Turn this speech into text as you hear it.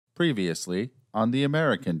Previously on the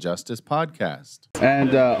American Justice Podcast.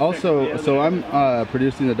 And so I'm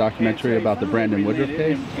producing a documentary about the Brandon Woodruff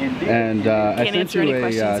case, and I sent you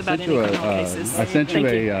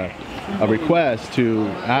a request to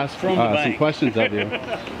ask some questions of you.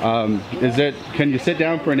 Can you sit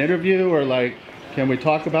down for an interview, or can we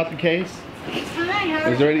talk about the case?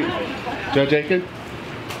 Is there any, Judge Aiken?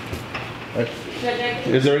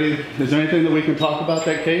 Is there anything that we can talk about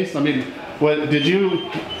that case? I mean, did you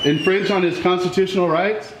infringe on his constitutional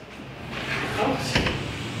rights?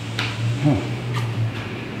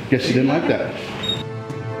 Guess you didn't like that.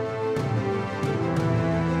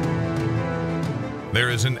 There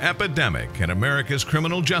is an epidemic in America's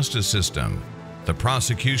criminal justice system: the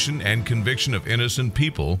prosecution and conviction of innocent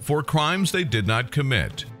people for crimes they did not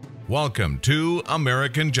commit. Welcome to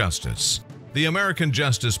American Justice. The American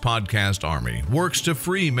Justice Podcast Army works to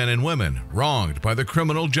free men and women wronged by the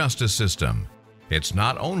criminal justice system. It's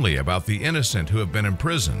not only about the innocent who have been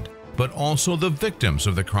imprisoned, but also the victims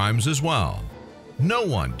of the crimes as well. No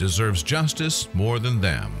one deserves justice more than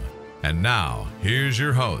them. And now, here's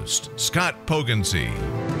your host, Scott Pogensy.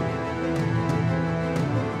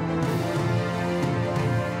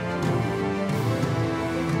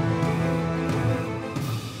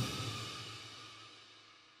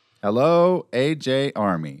 Hello, AJ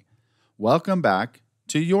Army. Welcome back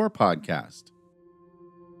to your podcast.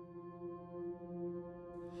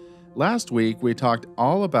 Last week, we talked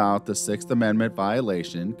all about the Sixth Amendment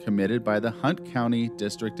violation committed by the Hunt County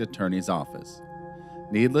District Attorney's Office.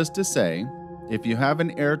 Needless to say, if you have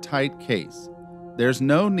an airtight case, there's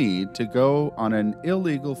no need to go on an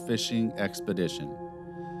illegal fishing expedition.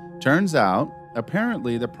 Turns out,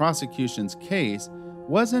 apparently the prosecution's case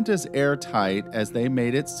wasn't as airtight as they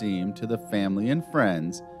made it seem to the family and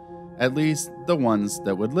friends, at least the ones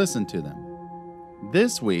that would listen to them.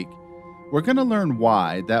 This week, we're going to learn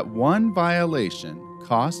why that one violation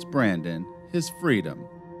cost Brandon his freedom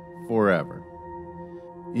forever.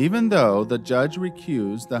 Even though the judge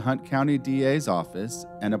recused the Hunt County DA's office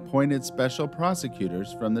and appointed special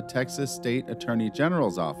prosecutors from the Texas State Attorney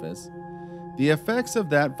General's office, the effects of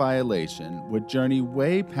that violation would journey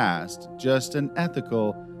way past just an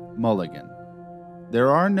ethical mulligan.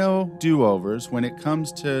 There are no do-overs when it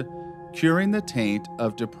comes to curing the taint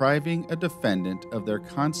of depriving a defendant of their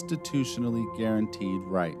constitutionally guaranteed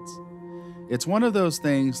rights. It's one of those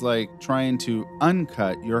things like trying to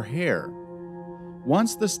uncut your hair.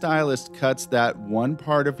 Once the stylist cuts that one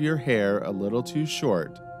part of your hair a little too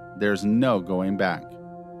short, there's no going back.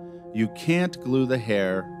 You can't glue the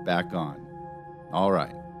hair back on. All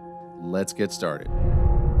right, let's get started.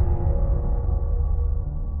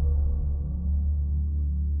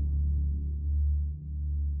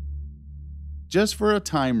 Just for a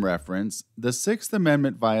time reference, the Sixth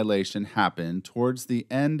Amendment violation happened towards the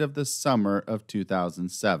end of the summer of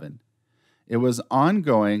 2007. It was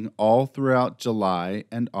ongoing all throughout July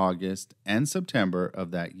and August and September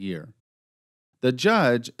of that year. The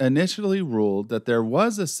judge initially ruled that there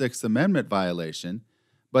was a Sixth Amendment violation,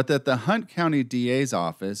 but that the Hunt County DA's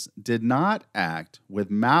office did not act with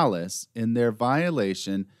malice in their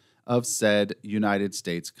violation of said United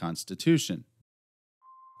States Constitution.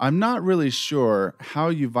 I'm not really sure how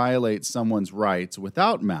you violate someone's rights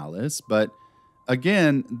without malice, but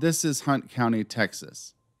again, this is Hunt County,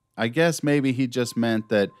 Texas. I guess maybe he just meant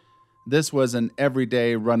that this was an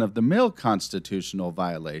everyday run-of-the-mill constitutional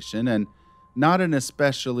violation and not an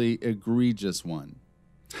especially egregious one.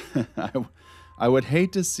 I would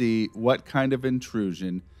hate to see what kind of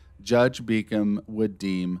intrusion Judge Beacom would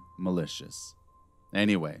deem malicious.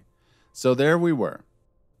 Anyway, so there we were.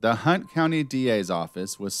 The Hunt County DA's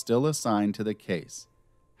office was still assigned to the case.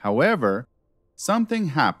 However, something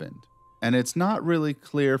happened, and it's not really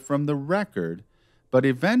clear from the record, but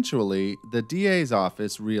eventually the DA's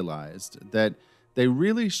office realized that they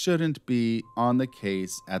really shouldn't be on the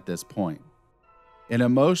case at this point. In a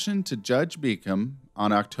motion to Judge Beacom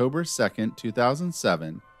on October 2nd,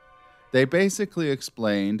 2007, they basically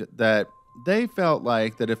explained that they felt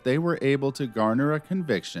like that if they were able to garner a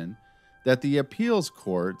conviction, that the appeals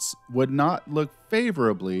courts would not look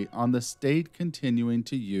favorably on the state continuing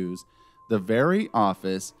to use the very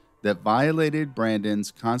office that violated Brandon's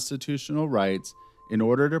constitutional rights in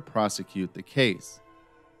order to prosecute the case.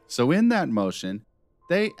 So in that motion,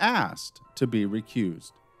 they asked to be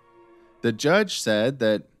recused. The judge said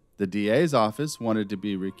that the DA's office wanted to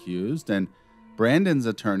be recused, and Brandon's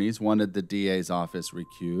attorneys wanted the DA's office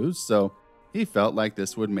recused, so he felt like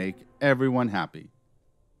this would make everyone happy.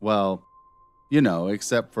 Well,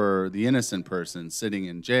 except for the innocent person sitting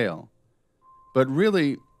in jail. But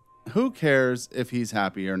really, who cares if he's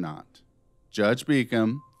happy or not? Judge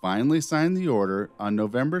Beacom finally signed the order on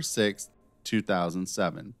November 6,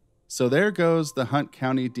 2007. So there goes the Hunt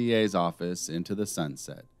County DA's office into the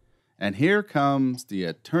sunset. And here comes the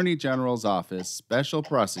Attorney General's office special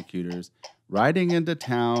prosecutors riding into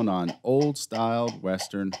town on old-styled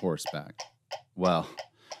Western horseback. Well,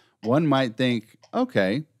 one might think,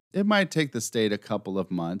 okay, it might take the state a couple of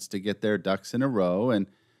months to get their ducks in a row and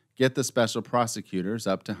get the special prosecutors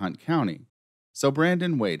up to Hunt County. So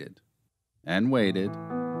Brandon waited and waited.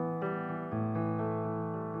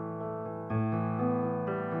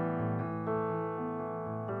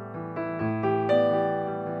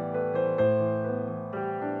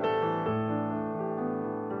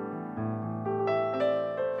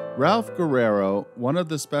 Ralph Guerrero, one of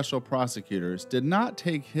the special prosecutors, did not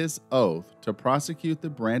take his oath to prosecute the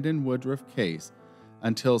Brandon Woodruff case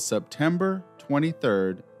until September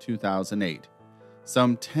 23, 2008,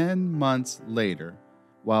 some 10 months later,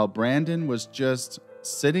 while Brandon was just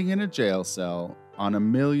sitting in a jail cell on $1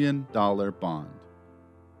 million bond.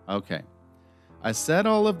 Okay, I said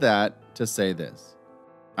all of that to say this.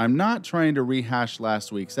 I'm not trying to rehash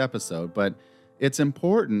last week's episode, but it's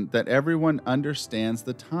important that everyone understands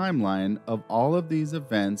the timeline of all of these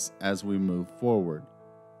events as we move forward.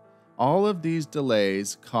 All of these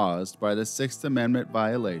delays caused by the Sixth Amendment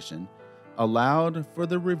violation allowed for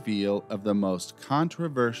the reveal of the most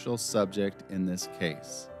controversial subject in this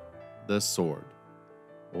case, the sword,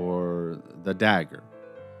 or the dagger,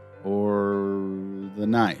 or the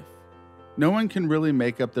knife. No one can really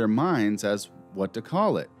make up their minds as what to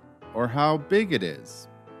call it, or how big it is,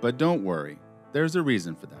 but don't worry. There's a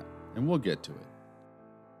reason for that, and we'll get to it.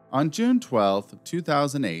 On June 12,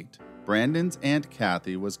 2008, Brandon's Aunt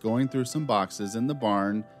Kathy was going through some boxes in the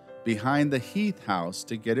barn behind the Heath house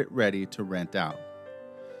to get it ready to rent out.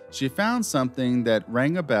 She found something that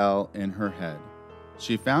rang a bell in her head.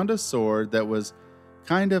 She found a sword that was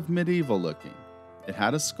kind of medieval looking. It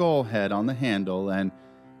had a skull head on the handle, and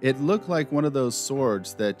it looked like one of those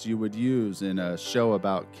swords that you would use in a show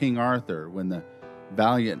about King Arthur when the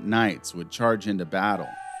valiant knights would charge into battle.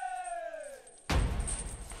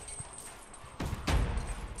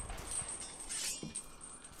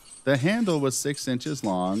 The handle was 6 inches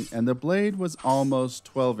long and the blade was almost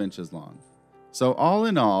 12 inches long. So all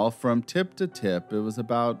in all, from tip to tip, it was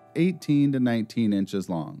about 18 to 19 inches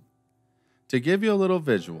long. To give you a little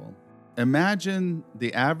visual, imagine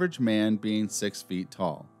the average man being 6 feet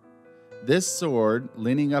tall. This sword,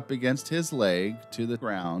 leaning up against his leg to the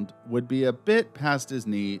ground, would be a bit past his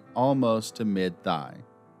knee, almost to mid-thigh.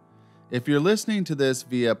 If you're listening to this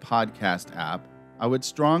via podcast app, I would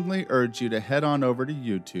strongly urge you to head on over to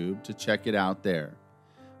YouTube to check it out there.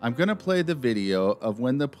 I'm going to play the video of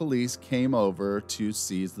when the police came over to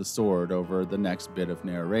seize the sword over the next bit of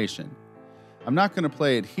narration. I'm not going to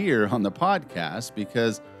play it here on the podcast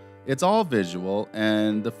because it's all visual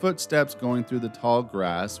and the footsteps going through the tall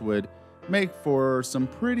grass would make for some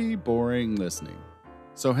pretty boring listening.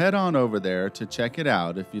 So head on over there to check it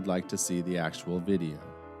out if you'd like to see the actual video.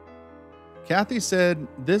 Kathy said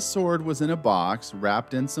this sword was in a box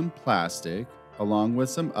wrapped in some plastic along with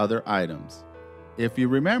some other items. If you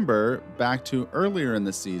remember back to earlier in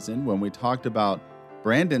the season when we talked about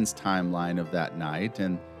Brandon's timeline of that night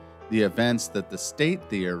and the events that the state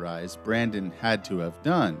theorized Brandon had to have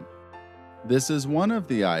done, this is one of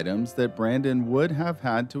the items that Brandon would have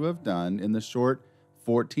had to have done in the short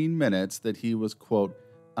 14 minutes that he was, quote,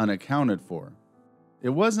 unaccounted for. It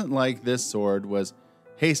wasn't like this sword was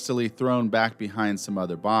hastily thrown back behind some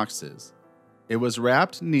other boxes. It was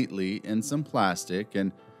wrapped neatly in some plastic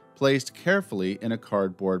and placed carefully in a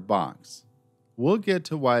cardboard box. We'll get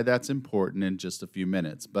to why that's important in just a few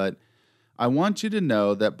minutes, but I want you to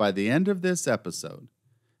know that by the end of this episode,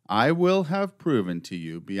 I will have proven to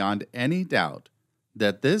you beyond any doubt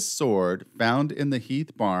that this sword found in the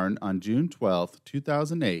Heath barn on June 12,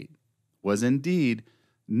 2008 was indeed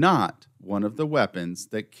not one of the weapons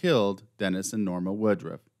that killed Dennis and Norma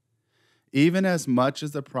Woodruff, even as much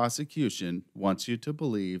as the prosecution wants you to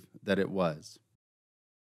believe that it was.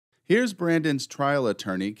 Here's Brandon's trial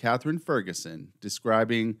attorney, Katherine Ferguson,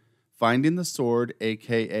 describing finding the sword,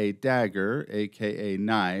 aka dagger, aka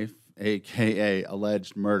knife, aka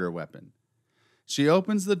alleged murder weapon. She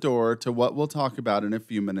opens the door to what we'll talk about in a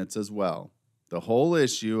few minutes as well, the whole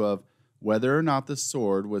issue of whether or not the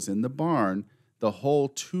sword was in the barn the whole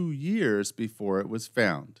 2 years before it was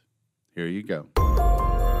found. Here you go.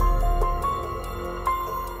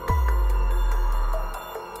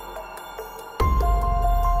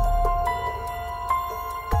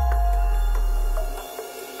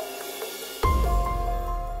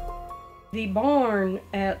 The barn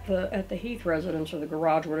at the Heath residence, or the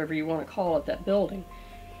garage, whatever you want to call it, that building,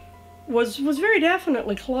 was very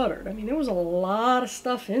definitely cluttered. I mean, there was a lot of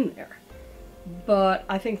stuff in there. But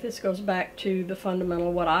I think this goes back to the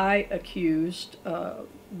fundamental, what I accused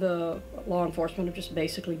the law enforcement of just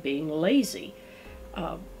basically being lazy.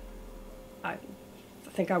 I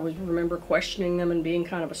think I would remember questioning them and being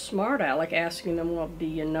kind of a smart aleck, asking them, well, do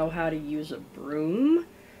you know how to use a broom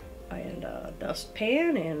and a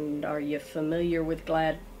dustpan, and are you familiar with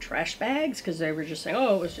Glad trash bags? Because they were just saying,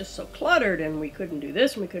 oh, it was just so cluttered and we couldn't do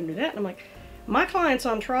this and we couldn't do that. And I'm like, my client's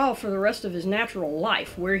on trial for the rest of his natural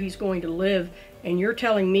life, where he's going to live, and you're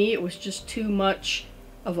telling me it was just too much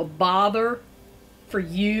of a bother for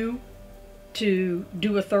you to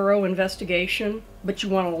do a thorough investigation, but you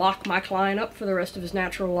want to lock my client up for the rest of his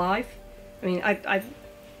natural life? I mean, I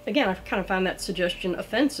kind of find that suggestion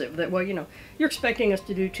offensive, that, well, you're expecting us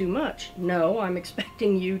to do too much. No, I'm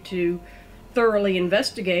expecting you to thoroughly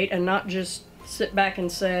investigate and not just sit back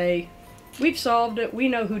and say, we've solved it, we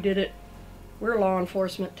know who did it, we're law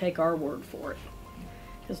enforcement, take our word for it.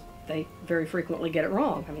 Because they very frequently get it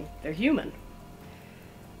wrong. I mean, they're human.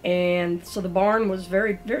 And so the barn was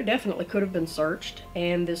very, very definitely could have been searched.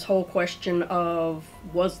 And this whole question of,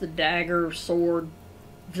 was the dagger, sword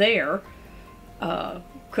there,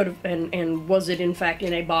 could have been, and was it in fact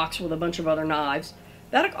in a box with a bunch of other knives,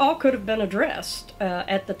 that all could have been addressed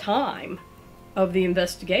at the time of the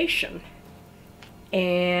investigation.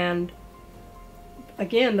 And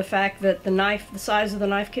again, the fact that the size of the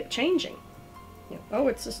knife kept changing. Oh,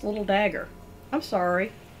 it's this little dagger. I'm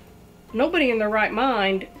sorry. Nobody in their right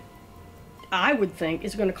mind, I would think,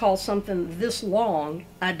 is going to call something this long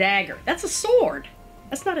a dagger. That's a sword.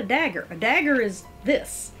 That's not a dagger. A dagger is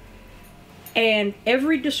this. And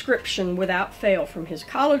every description without fail from his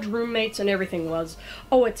college roommates and everything was,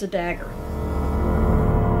 oh, it's a dagger.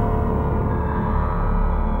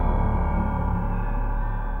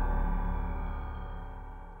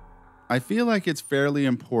 I feel like it's fairly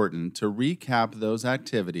important to recap those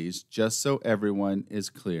activities just so everyone is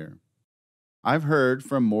clear. I've heard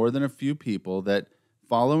from more than a few people that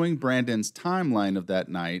following Brandon's timeline of that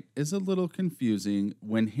night is a little confusing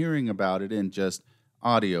when hearing about it in just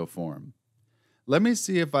audio form. Let me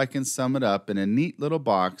see if I can sum it up in a neat little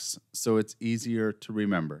box so it's easier to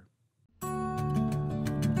remember.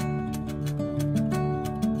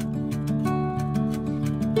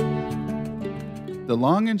 The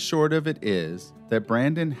long and short of it is that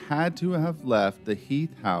Brandon had to have left the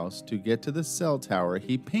Heath house to get to the cell tower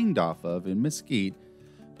he pinged off of in Mesquite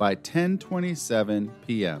by 10:27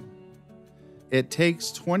 p.m. It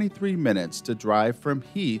takes 23 minutes to drive from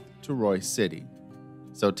Heath to Royce City.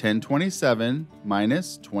 So 10:27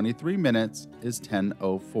 minus 23 minutes is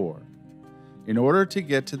 10:04. In order to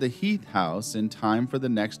get to the Heath house in time for the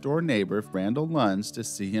next door neighbor, Randall Lunds, to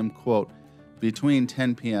see him, quote, between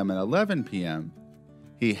 10 p.m. and 11 p.m.,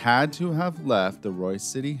 he had to have left the Royce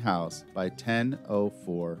City house by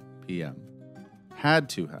 10:04 p.m. Had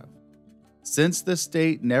to have. Since the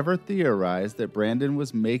state never theorized that Brandon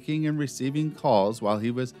was making and receiving calls while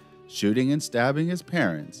he was shooting and stabbing his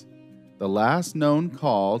parents, the last known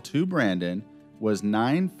call to Brandon was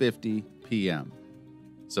 9:50 p.m.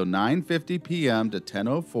 So 9:50 p.m. to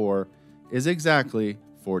 10:04 is exactly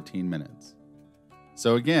 14 minutes.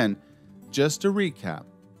 So again, just to recap,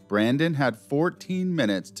 Brandon had 14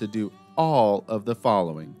 minutes to do all of the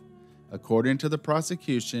following, according to the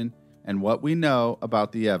prosecution and what we know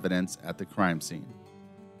about the evidence at the crime scene.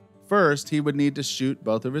 First, he would need to shoot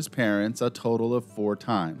both of his parents a total of 4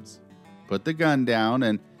 times, put the gun down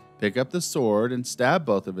and pick up the sword and stab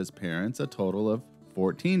both of his parents a total of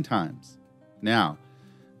 14 times. Now,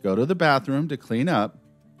 go to the bathroom to clean up,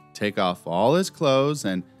 take off all his clothes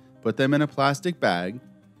and put them in a plastic bag,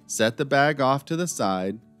 set the bag off to the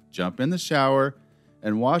side, jump in the shower,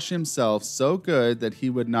 and wash himself so good that he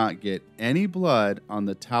would not get any blood on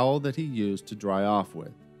the towel that he used to dry off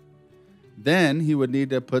with. Then he would need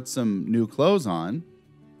to put some new clothes on,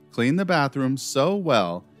 clean the bathroom so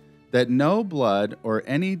well that no blood or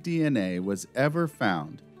any DNA was ever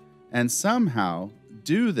found, and somehow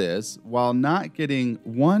do this while not getting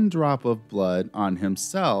one drop of blood on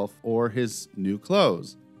himself or his new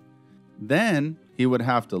clothes. Then he would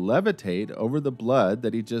have to levitate over the blood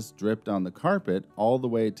that he just dripped on the carpet all the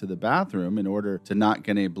way to the bathroom in order to not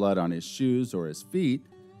get any blood on his shoes or his feet,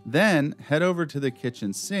 then head over to the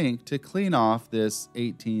kitchen sink to clean off this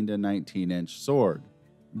 18 to 19-inch sword.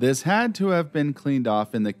 This had to have been cleaned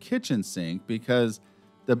off in the kitchen sink because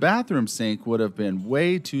the bathroom sink would have been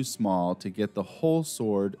way too small to get the whole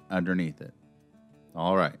sword underneath it.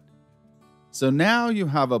 All right. So now you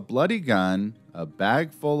have a bloody gun, a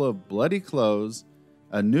bag full of bloody clothes,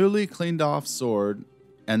 a newly cleaned off sword,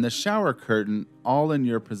 and the shower curtain all in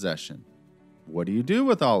your possession. What do you do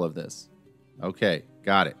with all of this? Okay,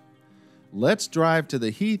 got it. Let's drive to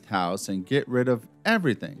the Heath house and get rid of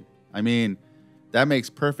everything. I mean, that makes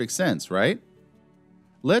perfect sense, right?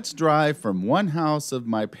 Let's drive from one house of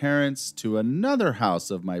my parents to another house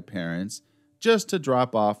of my parents just to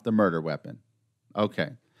drop off the murder weapon.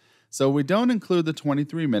 Okay, so we don't include the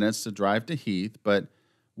 23 minutes to drive to Heath, but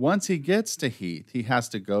once he gets to Heath, he has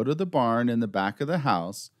to go to the barn in the back of the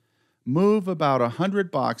house, move about 100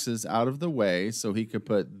 boxes out of the way so he could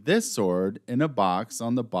put this sword in a box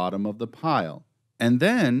on the bottom of the pile, and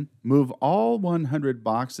then move all 100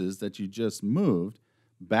 boxes that you just moved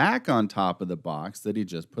back on top of the box that he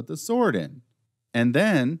just put the sword in. And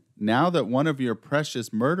then, now that one of your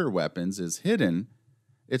precious murder weapons is hidden,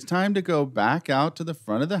 it's time to go back out to the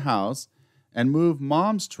front of the house and move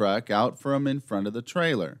Mom's truck out from in front of the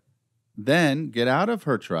trailer. Then get out of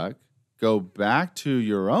her truck, go back to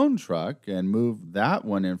your own truck and move that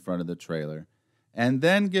one in front of the trailer, and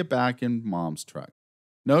then get back in Mom's truck.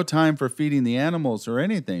 No time for feeding the animals or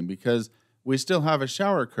anything because we still have a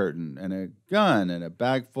shower curtain and a gun and a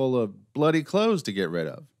bag full of bloody clothes to get rid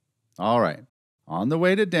of. All right, on the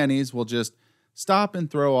way to Denny's, we'll just stop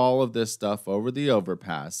and throw all of this stuff over the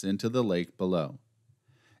overpass into the lake below.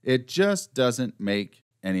 It just doesn't make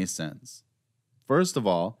any sense. First of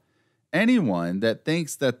all, anyone that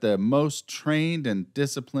thinks that the most trained and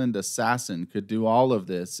disciplined assassin could do all of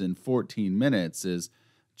this in 14 minutes is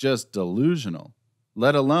just delusional,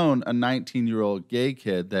 let alone a 19-year-old gay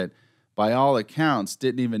kid that by all accounts,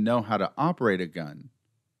 didn't even know how to operate a gun.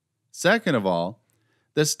 Second of all,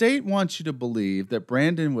 the state wants you to believe that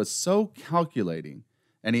Brandon was so calculating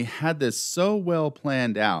and he had this so well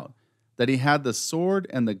planned out that he had the sword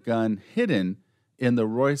and the gun hidden in the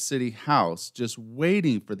Royce City house just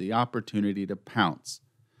waiting for the opportunity to pounce,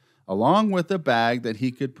 along with a bag that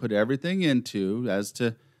he could put everything into as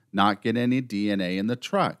to not get any DNA in the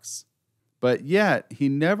trucks. But yet, he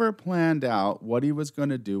never planned out what he was going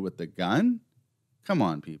to do with the gun? Come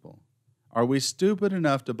on, people. Are we stupid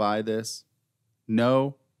enough to buy this?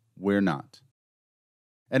 No, we're not.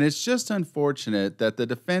 And it's just unfortunate that the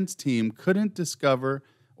defense team couldn't discover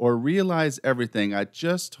or realize everything I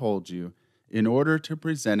just told you in order to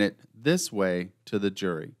present it this way to the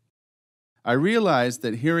jury. I realize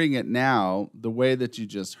that hearing it now, the way that you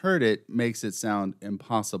just heard it, makes it sound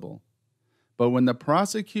impossible. But when the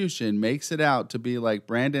prosecution makes it out to be like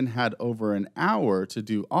Brandon had over an hour to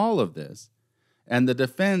do all of this, and the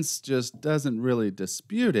defense just doesn't really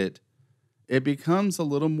dispute it, it becomes a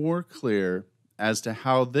little more clear as to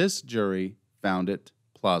how this jury found it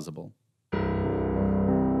plausible.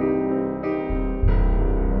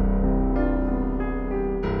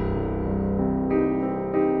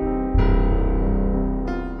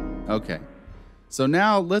 Okay. So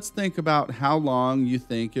now let's think about how long you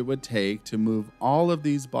think it would take to move all of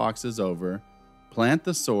these boxes over, plant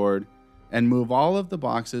the sword, and move all of the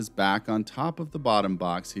boxes back on top of the bottom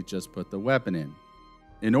box he just put the weapon in.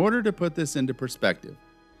 In order to put this into perspective,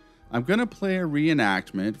 I'm going to play a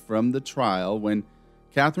reenactment from the trial when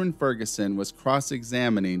Katherine Ferguson was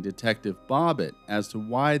cross-examining Detective Bobbitt as to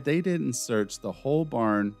why they didn't search the whole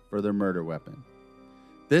barn for their murder weapon.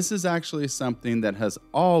 This is actually something that has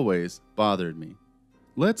always bothered me.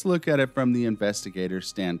 Let's look at it from the investigator's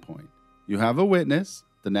standpoint. You have a witness,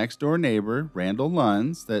 the next-door neighbor, Randall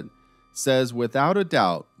Lunds, that says without a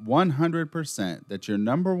doubt, 100% that your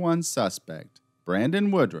number one suspect,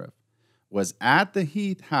 Brandon Woodruff, was at the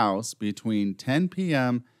Heath house between 10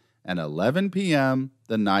 p.m. and 11 p.m.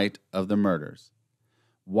 the night of the murders.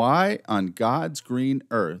 Why on God's green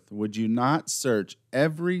earth would you not search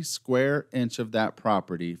every square inch of that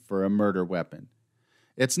property for a murder weapon?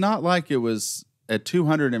 It's not like it was a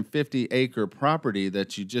 250-acre property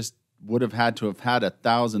that you just would have had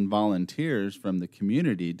 1,000 volunteers from the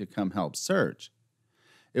community to come help search.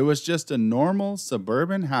 It was just a normal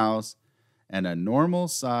suburban house and a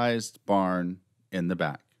normal-sized barn in the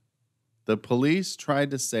back. The police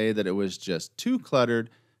tried to say that it was just too cluttered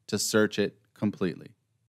to search it completely.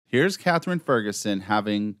 Here's Katherine Ferguson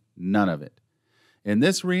having none of it. In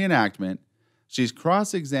this reenactment, she's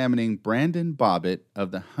cross-examining Brandon Bobbitt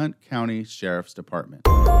of the Hunt County Sheriff's Department.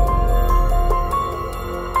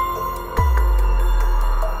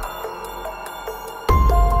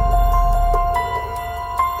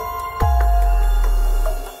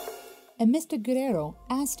 And Mr. Guerrero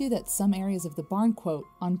asked you that some areas of the barn, quote,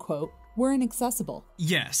 unquote, were inaccessible.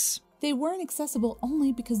 Yes. They weren't accessible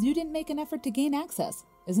only because you didn't make an effort to gain access.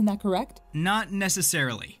 Isn't that correct? Not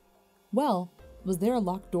necessarily. Well, was there a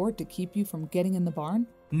locked door to keep you from getting in the barn?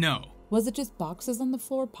 No. Was it just boxes on the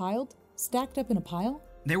floor piled, stacked up in a pile?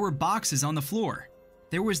 There were boxes on the floor.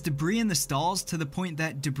 There was debris in the stalls to the point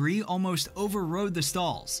that debris almost overrode the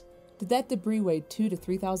stalls. Did that debris weigh 2,000 to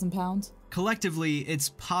 3,000 pounds? Collectively, it's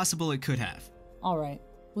possible it could have. All right.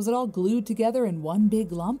 Was it all glued together in one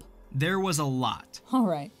big lump? There was a lot. All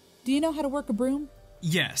right. Do you know how to work a broom?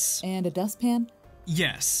 Yes. And a dustpan?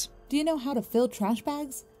 Yes. Do you know how to fill trash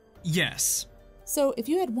bags? Yes. So if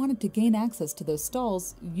you had wanted to gain access to those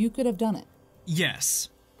stalls, you could have done it. Yes.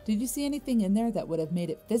 Did you see anything in there that would have made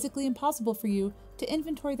it physically impossible for you to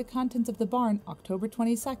inventory the contents of the barn October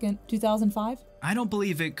 22nd, 2005? I don't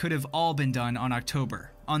believe it could have all been done on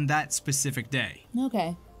October, on that specific day.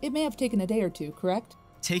 Okay. It may have taken a day or two, correct?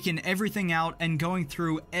 Taking everything out and going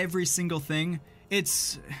through every single thing,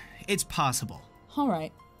 it's possible. All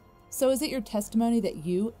right. So is it your testimony that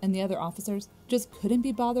you and the other officers just couldn't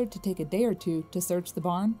be bothered to take a day or two to search the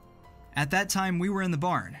barn? At that time, we were in the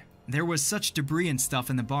barn. There was such debris and stuff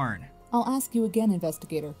in the barn. I'll ask you again,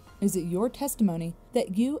 investigator. Is it your testimony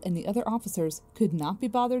that you and the other officers could not be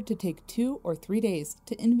bothered to take 2 or 3 days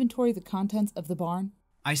to inventory the contents of the barn?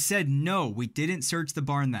 I said no, we didn't search the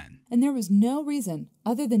barn then. And there was no reason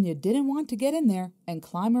other than you didn't want to get in there and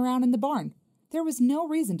climb around in the barn. There was no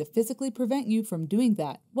reason to physically prevent you from doing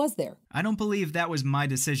that, was there? I don't believe that was my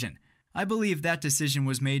decision. I believe that decision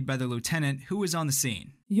was made by the lieutenant who was on the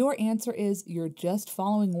scene. Your answer is you're just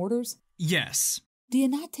following orders? Yes. Do you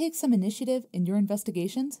not take some initiative in your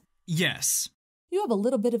investigations? Yes. You have a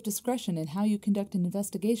little bit of discretion in how you conduct an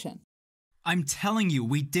investigation. I'm telling you,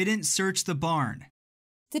 we didn't search the barn.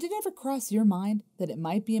 Did it ever cross your mind that it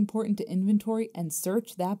might be important to inventory and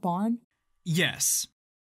search that barn? Yes.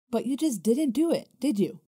 But you just didn't do it, did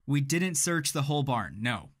you? We didn't search the whole barn,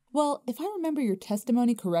 no. Well, if I remember your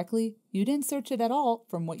testimony correctly, you didn't search it at all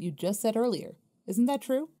from what you just said earlier. Isn't that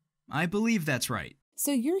true? I believe that's right.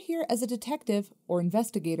 So you're here as a detective or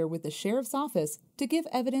investigator with the sheriff's office to give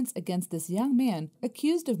evidence against this young man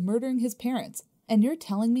accused of murdering his parents. And you're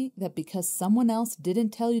telling me that because someone else didn't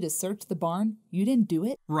tell you to search the barn, you didn't do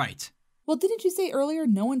it? Right. Well, didn't you say earlier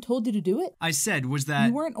no one told you to do it? I said was that...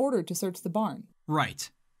 You weren't ordered to search the barn. Right.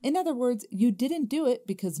 In other words, you didn't do it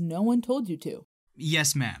because no one told you to.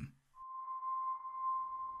 Yes, ma'am.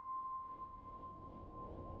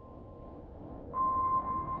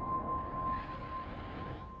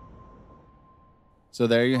 So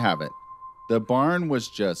there you have it. The barn was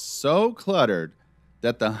just so cluttered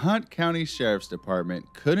that the Hunt County Sheriff's Department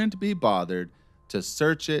couldn't be bothered to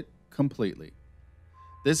search it completely.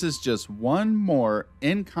 This is just one more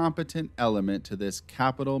incompetent element to this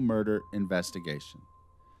capital murder investigation.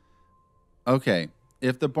 Okay,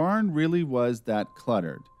 if the barn really was that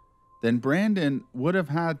cluttered, then Brandon would have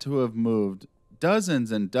had to have moved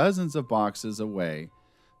dozens and dozens of boxes away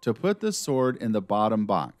to put the sword in the bottom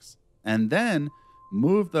box, and then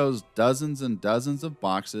move those dozens and dozens of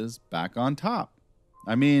boxes back on top.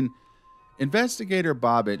 I mean, Investigator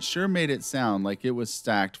Bobbitt sure made it sound like it was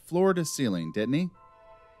stacked floor to ceiling, didn't he?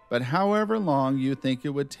 But however long you think it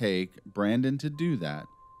would take Brandon to do that,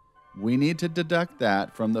 we need to deduct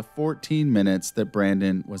that from the 14 minutes that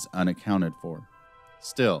Brandon was unaccounted for.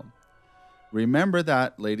 Still, remember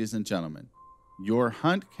that, ladies and gentlemen, your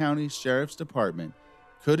Hunt County Sheriff's Department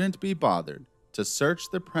couldn't be bothered to search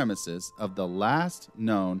the premises of the last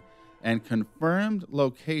known and confirmed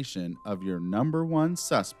location of your number one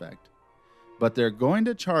suspect, but they're going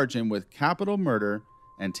to charge him with capital murder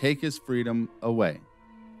and take his freedom away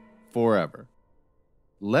forever.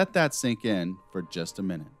 Let that sink in for just a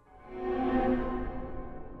minute.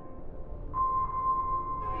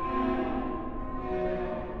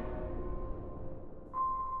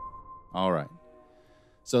 All right.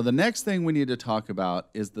 So the next thing we need to talk about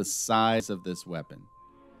is the size of this weapon.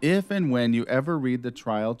 If and when you ever read the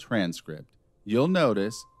trial transcript, you'll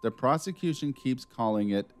notice the prosecution keeps calling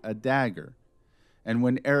it a dagger. And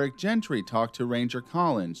when Eric Gentry talked to Ranger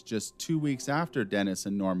Collins just 2 weeks after Dennis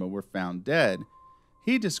and Norma were found dead,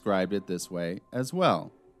 he described it this way as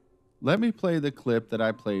well. Let me play the clip that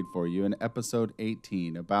I played for you in episode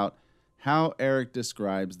 18 about how Eric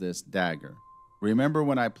describes this dagger. Remember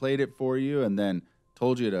when I played it for you and then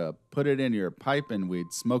told you to put it in your pipe and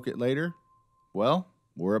we'd smoke it later? Well,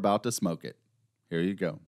 we're about to smoke it. Here you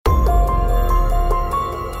go.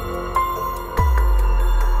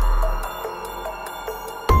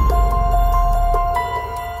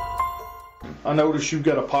 I noticed you've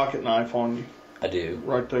got a pocket knife on you. I do.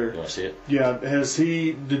 Right there. You want to see it? Yeah.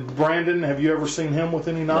 Did Brandon, have you ever seen him with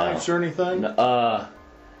any knives or anything?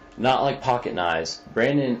 Not like pocket knives.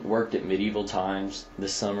 Brandon worked at Medieval Times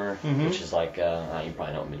this summer, which is like, you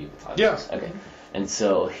probably know what Medieval Times is. Okay. And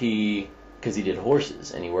so because he did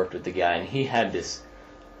horses, and he worked with the guy, and he had this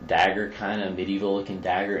dagger, kind of medieval looking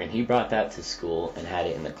dagger, and he brought that to school and had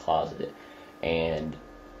it in the closet. And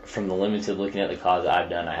from the limited looking at the closet I've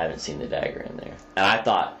done, I haven't seen the dagger in there. And I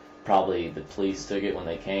thought probably the police took it when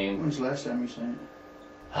they came. When's the last time you seen it?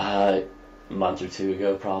 A month or two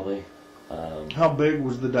ago, probably. How big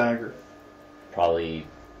was the dagger? Probably.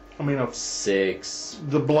 I mean,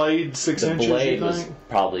 the blade 6 inches. The blade was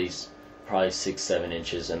probably 6-7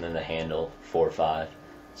 inches, and then the handle 4 or 5.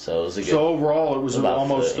 So it was a good. So overall, it was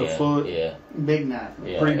almost a foot. Yeah. Big knife.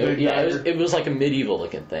 Yeah. Pretty big. It was like a medieval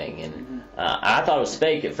looking thing, and I thought it was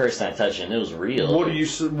fake at first. And I touched it, and it was real.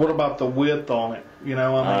 What about the width on it? You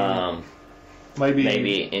know, I mean,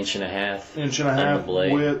 maybe an inch and a half. Inch and a half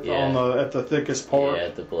blade. width at the thickest part. Yeah,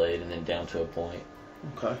 at the blade, and then down to a point.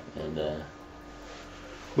 Okay. And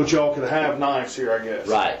but y'all could have knives here, I guess.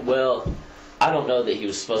 Right. Well, I don't know that he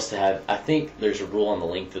was supposed to have. I think there's a rule on the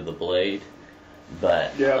length of the blade,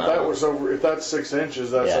 but yeah, if that's 6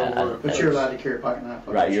 inches, that's over. But you're allowed to carry a pocket knife.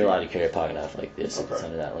 Right. You're allowed to carry a pocket knife like this if it's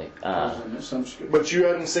under that length. But you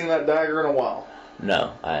hadn't seen that dagger in a while.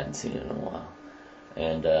 No, I hadn't seen it in a while,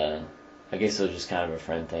 and I guess it was just kind of a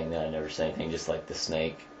friend thing that I never said anything. Just like the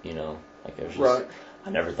snake, you know, like it was just. Right. I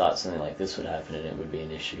never thought something like this would happen and it would be an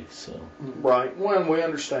issue. So. Right. Well, we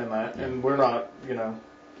understand that, and we're not, you know,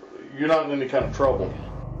 you're not in any kind of trouble. Okay.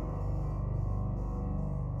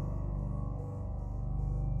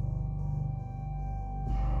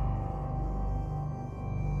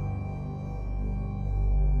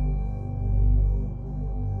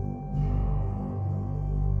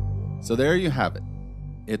 So there you have it.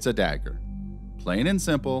 It's a dagger. Plain and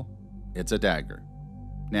simple, it's a dagger.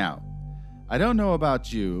 Now, I don't know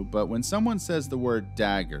about you, but when someone says the word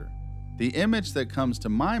dagger, the image that comes to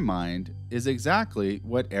my mind is exactly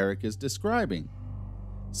what Eric is describing.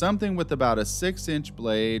 Something with about a 6-inch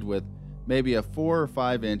blade with maybe a 4 or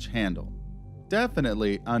 5-inch handle.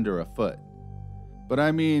 Definitely under a foot. But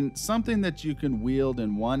I mean, something that you can wield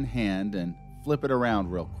in one hand and flip it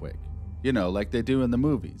around real quick. You know, like they do in the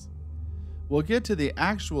movies. We'll get to the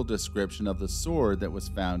actual description of the sword that was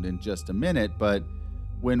found in just a minute, but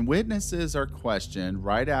when witnesses are questioned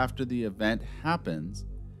right after the event happens,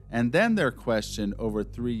 and then they're questioned over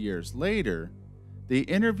 3 years later, the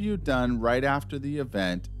interview done right after the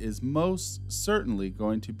event is most certainly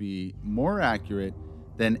going to be more accurate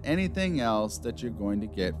than anything else that you're going to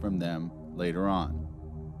get from them later on.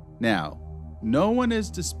 Now, no one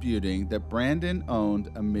is disputing that Brandon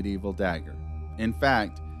owned a medieval dagger. In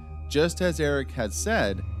fact, just as Eric had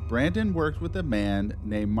said, Brandon worked with a man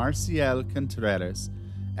named Marcial Contreras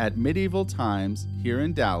at Medieval Times here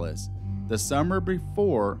in Dallas the summer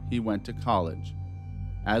before he went to college.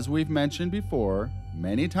 As we've mentioned before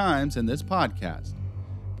many times in this podcast,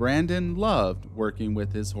 Brandon loved working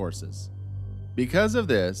with his horses. Because of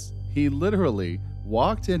this, he literally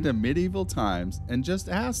walked into Medieval Times and just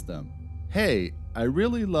asked them, "Hey, I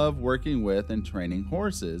really love working with and training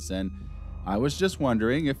horses, and I was just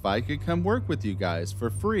wondering if I could come work with you guys for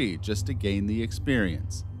free just to gain the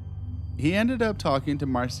experience." He ended up talking to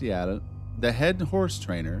Marcial, the head horse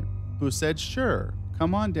trainer, who said, "Sure,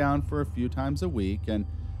 come on down for a few times a week and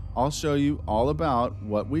I'll show you all about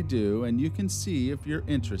what we do and you can see if you're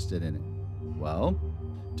interested in it." Well,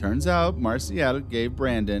 turns out Marcial gave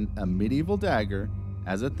Brandon a medieval dagger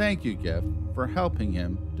as a thank you gift for helping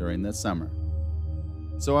him during the summer.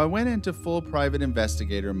 So I went into full private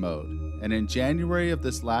investigator mode, and in January of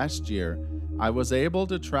this last year, I was able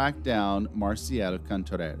to track down Marcial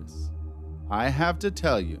Contreras. I have to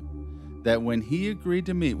tell you that when he agreed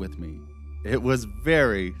to meet with me, it was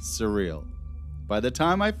very surreal. By the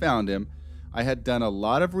time I found him, I had done a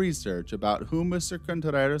lot of research about who Mr.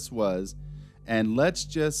 Contreras was, and let's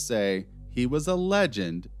just say he was a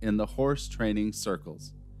legend in the horse training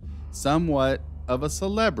circles. Somewhat of a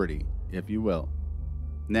celebrity, if you will.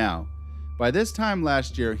 Now, by this time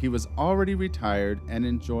last year, he was already retired and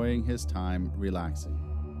enjoying his time relaxing.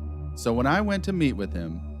 So when I went to meet with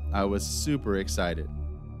him, I was super excited.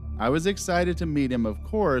 I was excited to meet him, of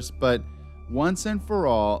course, but once and for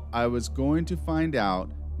all, I was going to find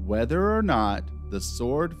out whether or not the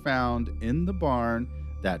sword found in the barn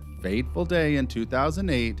that fateful day in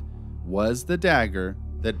 2008 was the dagger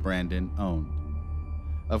that Brandon owned.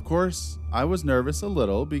 Of course, I was nervous a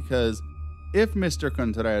little because if Mr.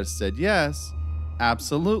 Contreras said yes,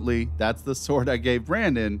 absolutely, that's the sword I gave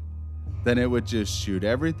Brandon, then it would just shoot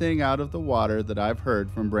everything out of the water that I've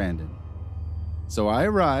heard from Brandon. So I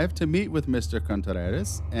arrived to meet with Mr.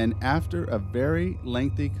 Contreras, and after a very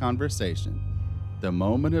lengthy conversation, the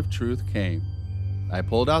moment of truth came. I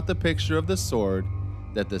pulled out the picture of the sword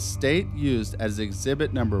that the state used as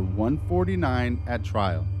exhibit number 149 at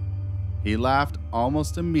trial. He laughed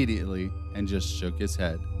almost immediately and just shook his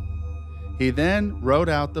head. He then wrote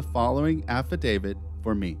out the following affidavit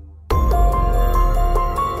for me.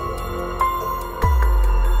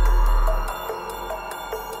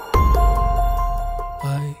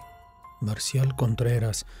 I, Marcial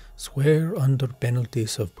Contreras, swear under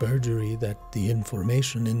penalties of perjury that the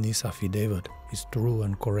information in this affidavit is true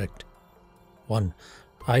and correct. 1.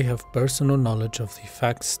 I have personal knowledge of the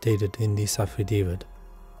facts stated in this affidavit.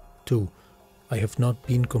 2. I have not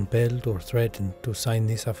been compelled or threatened to sign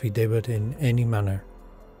this affidavit in any manner.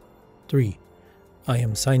 3. I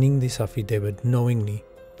am signing this affidavit knowingly,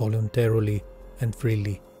 voluntarily, and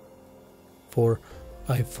freely. 4.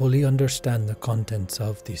 I fully understand the contents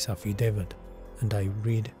of this affidavit, and I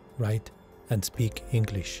read, write, and speak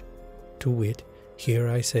English. To wit, here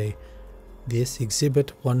I say, this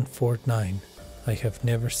Exhibit 149, I have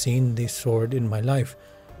never seen this sword in my life,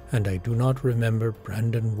 and I do not remember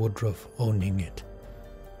Brandon Woodruff owning it.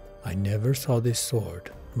 I never saw this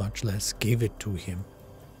sword, much less gave it to him.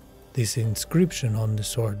 This inscription on the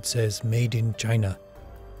sword says "Made in China,"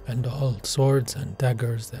 and all swords and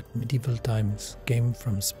daggers at medieval times came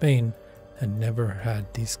from Spain and never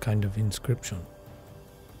had this kind of inscription.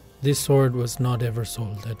 This sword was not ever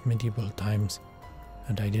sold at medieval times,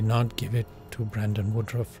 and I did not give it to Brandon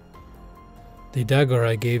Woodruff. The dagger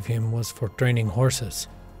I gave him was for training horses,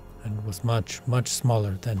 and was much, much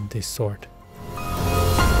smaller than this sword.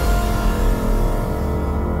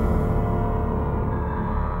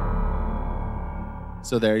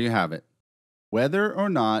 So there you have it. Whether or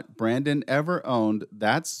not Brandon ever owned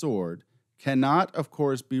that sword cannot, of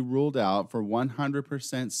course, be ruled out for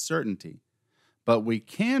 100% certainty, but we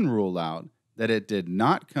can rule out that it did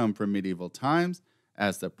not come from medieval times,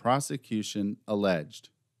 as the prosecution alleged.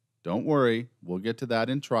 Don't worry, we'll get to that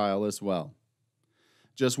in trial as well.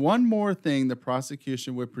 Just one more thing the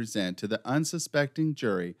prosecution would present to the unsuspecting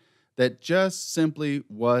jury that just simply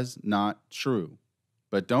was not true.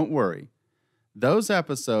 But don't worry, those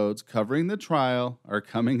episodes covering the trial are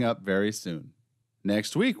coming up very soon.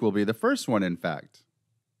 Next week will be the first one, in fact.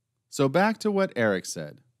 So back to what Eric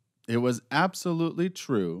said. It was absolutely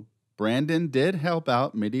true. Brandon did help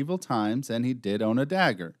out medieval times and he did own a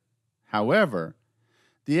dagger. However,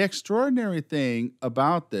 the extraordinary thing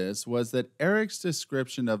about this was that Eric's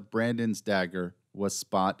description of Brandon's dagger was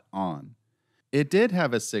spot on. It did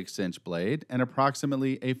have a 6-inch blade and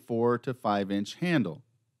approximately a 4 to 5 inch handle.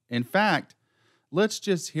 In fact, let's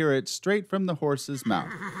just hear it straight from the horse's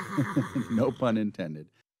mouth. No pun intended.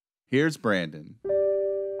 Here's Brandon.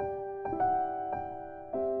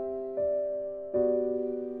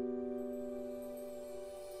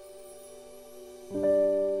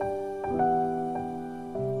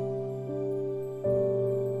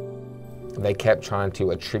 They kept trying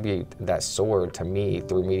to attribute that sword to me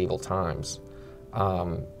through medieval times.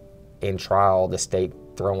 In trial, the state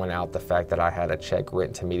throwing out the fact that I had a check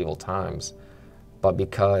written to medieval times. But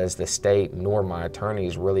because the state nor my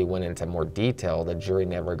attorneys really went into more detail, the jury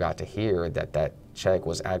never got to hear that that check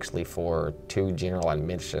was actually for 2 general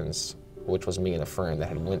admissions, which was me and a friend that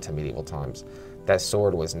had went to medieval times. That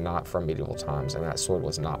sword was not from medieval times, and that sword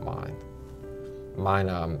was not mine.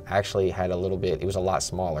 Mine actually had a little bit, it was a lot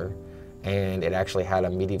smaller, and it actually had a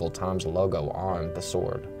medieval times logo on the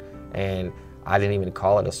sword. And I didn't even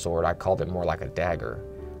call it a sword, I called it more like a dagger.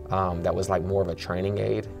 That was like more of a training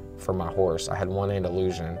aid for my horse. I had one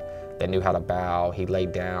Andalusian that knew how to bow, he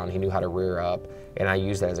laid down, he knew how to rear up, and I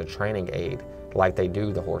used that as a training aid like they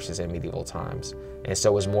do the horses in medieval times. And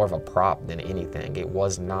so it was more of a prop than anything. It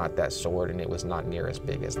was not that sword, and it was not near as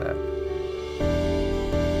big as that.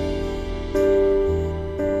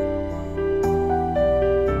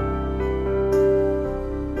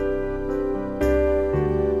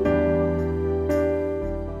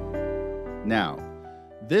 Now,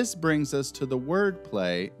 this brings us to the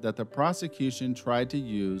wordplay that the prosecution tried to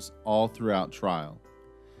use all throughout trial.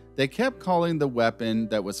 They kept calling the weapon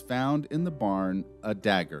that was found in the barn a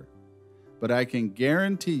dagger. But I can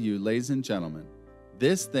guarantee you, ladies and gentlemen,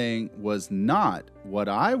 this thing was not what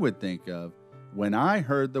I would think of when I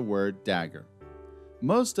heard the word dagger.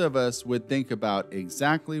 Most of us would think about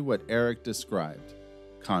exactly what Eric described.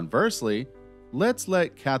 Conversely, let's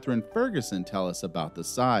let Katherine Ferguson tell us about the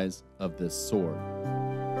size of this sword.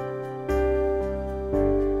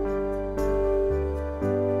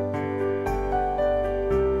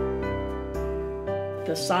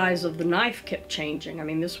 The size of the knife kept changing. I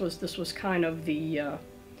mean, this was kind of the, you know,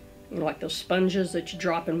 like those sponges that you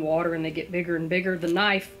drop in water and they get bigger and bigger. The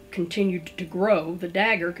knife continued to grow. The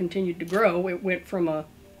dagger continued to grow. It went from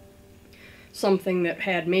something that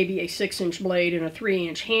had maybe a 6-inch blade and a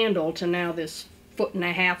 3-inch handle to now this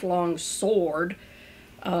 4.5 foot long sword,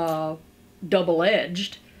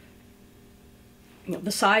 double-edged. You know,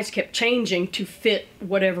 the size kept changing to fit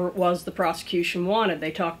whatever it was the prosecution wanted.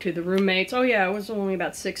 They talked to the roommates. Oh yeah, it was only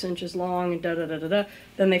about 6 inches long, and da-da-da-da-da.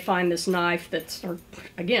 Then they find this knife that's, or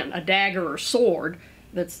again, a dagger or sword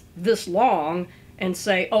that's this long, and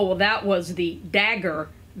say, oh, well, that was the dagger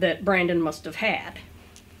that Brandon must have had.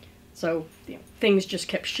 So, you know, things just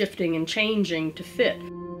kept shifting and changing to fit.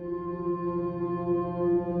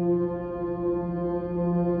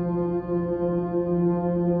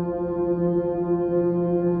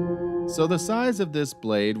 So the size of this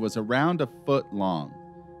blade was around 1 foot long,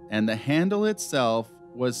 and the handle itself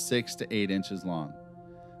was 6 to 8 inches long.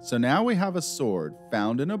 So now we have a sword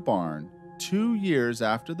found in a barn 2 years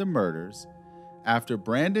after the murders, after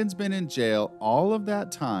Brandon's been in jail all of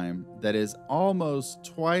that time, that is almost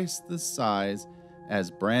twice the size as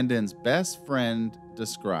Brandon's best friend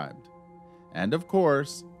described. And of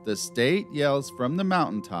course, the state yells from the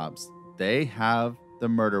mountaintops, they have the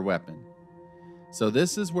murder weapon. So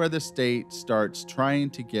this is where the state starts trying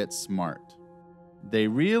to get smart. They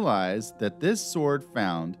realize that this sword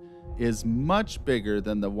found is much bigger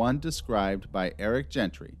than the one described by Eric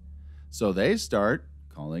Gentry. So they start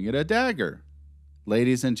calling it a dagger.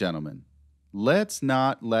 Ladies and gentlemen, let's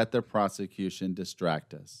not let the prosecution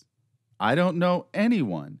distract us. I don't know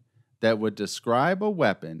anyone that would describe a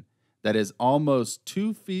weapon that is almost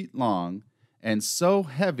 2 feet long and so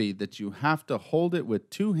heavy that you have to hold it with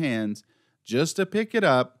 2 hands just to pick it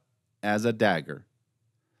up as a dagger.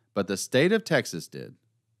 But the state of Texas did.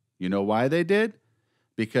 You know why they did?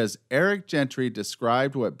 Because Eric Gentry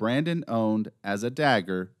described what Brandon owned as a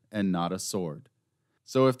dagger and not a sword.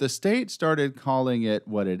 So if the state started calling it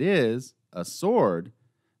what it is, a sword,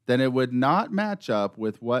 then it would not match up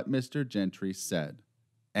with what Mr. Gentry said.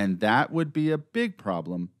 And that would be a big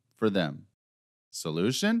problem for them.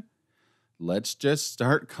 Solution? Let's just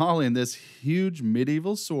start calling this huge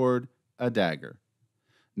medieval sword a dagger.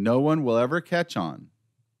 No one will ever catch on.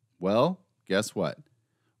 Well, guess what?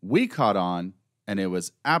 We caught on, and it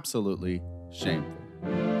was absolutely shameful.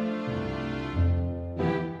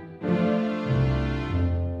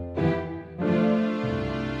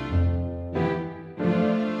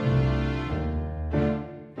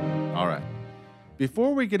 All right.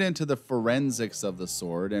 Before we get into the forensics of the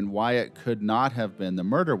sword and why it could not have been the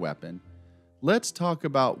murder weapon, let's talk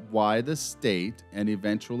about why the state and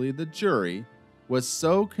eventually the jury was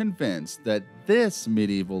so convinced that this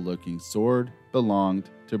medieval-looking sword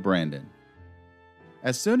belonged to Brandon.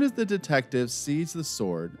 As soon as the detectives seized the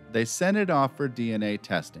sword, they sent it off for DNA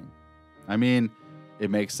testing. I mean,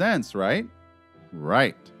 it makes sense, right?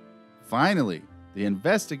 Right. Finally, the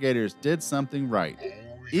investigators did something right,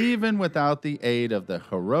 even without the aid of the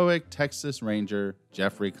heroic Texas Ranger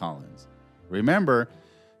Jeffrey Collins. Remember,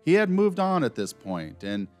 he had moved on at this point,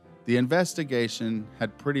 and the investigation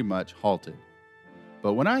had pretty much halted.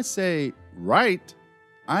 But when I say right,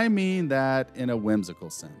 I mean that in a whimsical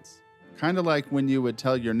sense. Kind of like when you would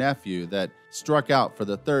tell your nephew that struck out for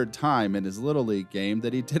the 3rd time in his Little League game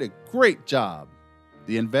that he did a great job.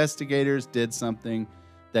 The investigators did something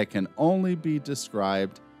that can only be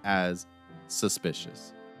described as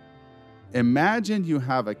suspicious. Imagine you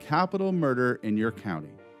have a capital murder in your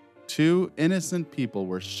county. 2 innocent people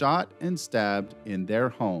were shot and stabbed in their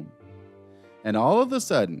home. And all of a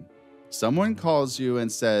sudden, someone calls you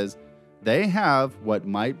and says they have what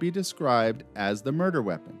might be described as the murder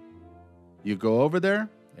weapon. You go over there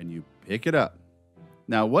and you pick it up.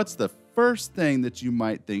 Now, what's the first thing that you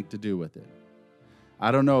might think to do with it?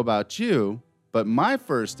 I don't know about you, but my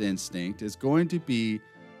first instinct is going to be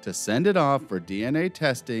to send it off for DNA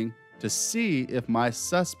testing to see if my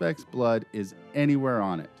suspect's blood is anywhere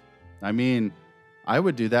on it. I mean, I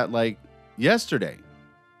would do that like yesterday,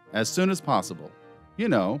 as soon as possible. You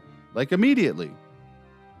know, like immediately.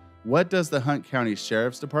 What does the Hunt County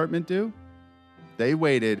Sheriff's Department do? They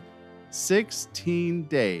waited 16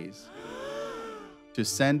 days to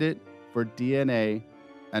send it for DNA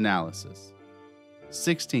analysis.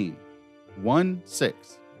 16. 1-6.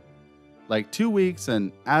 Like 2 weeks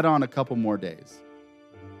and add on a couple more days.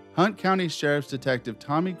 Hunt County Sheriff's Detective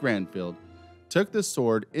Tommy Granfield took the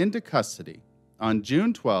sword into custody on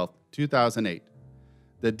June 12, 2008.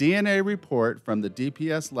 The DNA report from the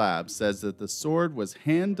DPS lab says that the sword was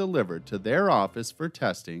hand-delivered to their office for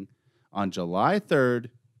testing on July 3,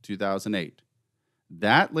 2008.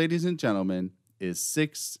 That, ladies and gentlemen, is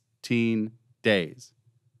 16 days.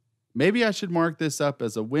 Maybe I should mark this up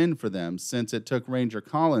as a win for them since it took Ranger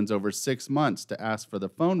Collins over 6 months to ask for the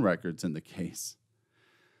phone records in the case.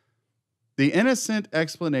 The innocent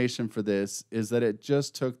explanation for this is that it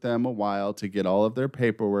just took them a while to get all of their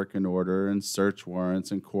paperwork in order and search warrants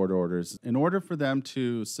and court orders in order for them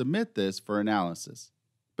to submit this for analysis.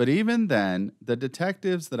 But even then, the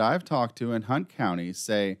detectives that I've talked to in Hunt County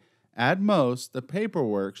say at most the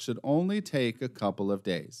paperwork should only take a couple of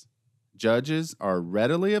days. Judges are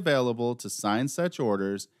readily available to sign such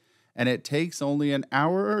orders, and it takes only an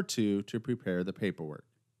hour or two to prepare the paperwork.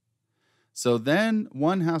 So then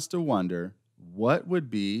one has to wonder, what would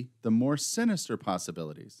be the more sinister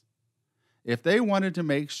possibilities? If they wanted to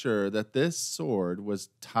make sure that this sword was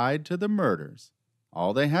tied to the murders,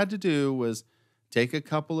 all they had to do was take a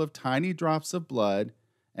couple of tiny drops of blood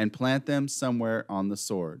and plant them somewhere on the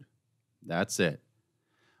sword. That's it.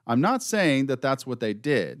 I'm not saying that that's what they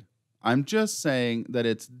did. I'm just saying that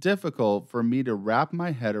it's difficult for me to wrap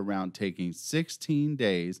my head around taking 16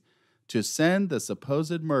 days to send the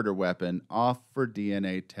supposed murder weapon off for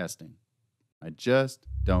DNA testing. I just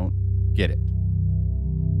don't get it.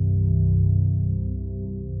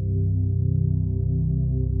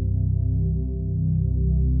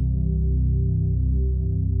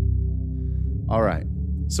 All right,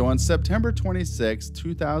 so on September 26,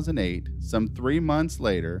 2008, some 3 months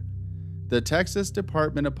later, the Texas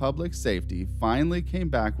Department of Public Safety finally came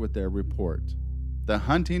back with their report. The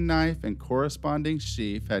hunting knife and corresponding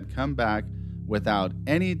sheath had come back without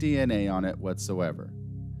any DNA on it whatsoever.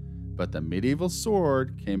 But the medieval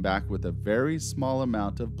sword came back with a very small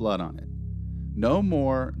amount of blood on it, no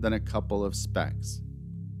more than a couple of specks.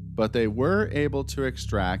 But they were able to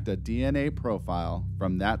extract a DNA profile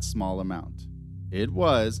from that small amount. It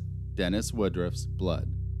was Dennis Woodruff's blood,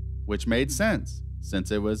 which made sense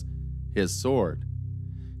since it was his sword.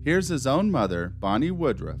 Here's his own mother, Bonnie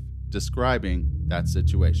Woodruff, describing that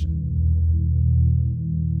situation.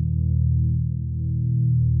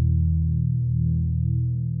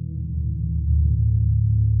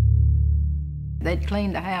 They'd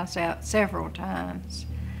cleaned the house out several times,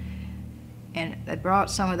 and they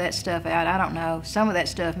brought some of that stuff out. I don't know, some of that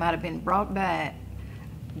stuff might have been brought back,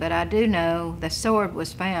 but I do know the sword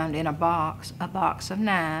was found in a box of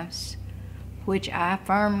knives, which I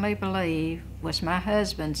firmly believe was my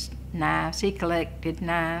husband's knives. He collected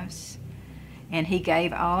knives, and he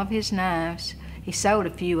gave all of his knives. He sold a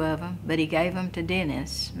few of them, but he gave them to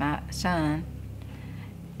Dennis, my son.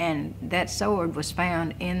 And that sword was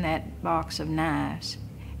found in that box of knives.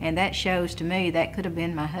 And that shows to me that could have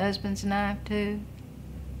been my husband's knife too.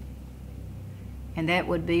 And that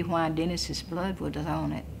would be why Dennis's blood was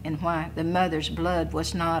on it, and why the mother's blood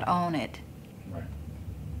was not on it. Right.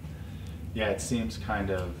 Yeah, it seems kind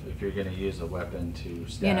of, if you're going to use a weapon to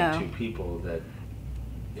stab two people, that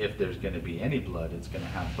if there's going to be any blood, it's going to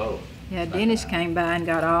have both. Yeah, Dennis came by and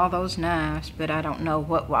got all those knives, but I don't know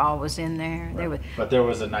what all was in there. Right. But there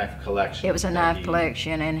was a knife collection. It was a knife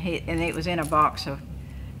collection, and it was in a box of,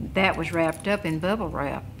 that was wrapped up in bubble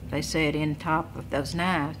wrap, they said, in top of those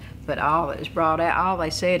knives. But all that was brought out, all they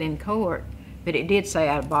said in court, but it did say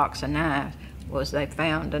out a box of knives, was they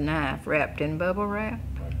found a knife wrapped in bubble wrap.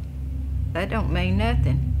 Right. That don't mean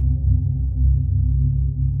nothing.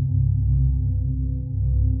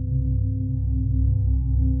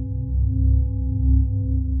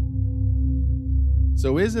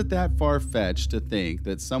 So is it that far-fetched to think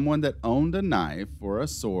that someone that owned a knife or a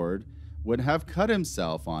sword would have cut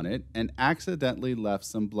himself on it and accidentally left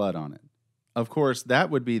some blood on it? Of course, that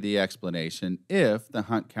would be the explanation if the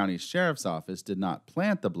Hunt County Sheriff's Office did not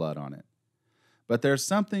plant the blood on it. But there's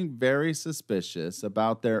something very suspicious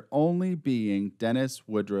about there only being Dennis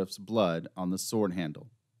Woodruff's blood on the sword handle.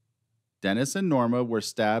 Dennis and Norma were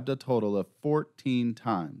stabbed a total of 14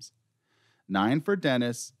 times, 9 for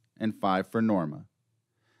Dennis and 5 for Norma.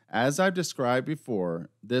 As I've described before,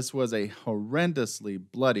 this was a horrendously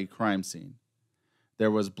bloody crime scene.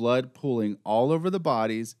 There was blood pooling all over the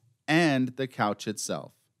bodies and the couch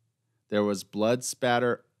itself. There was blood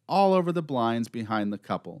spatter all over the blinds behind the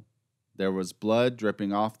couple. There was blood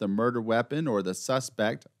dripping off the murder weapon or the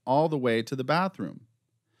suspect all the way to the bathroom.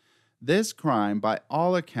 This crime, by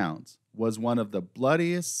all accounts, was one of the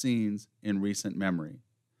bloodiest scenes in recent memory.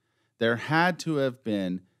 There had to have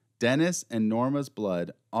been Dennis and Norma's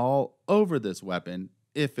blood all over this weapon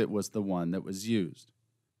if it was the one that was used.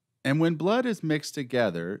 And when blood is mixed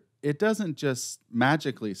together, it doesn't just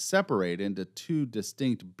magically separate into two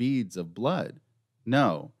distinct beads of blood.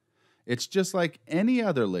 No, it's just like any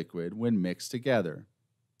other liquid when mixed together.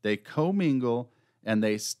 They commingle and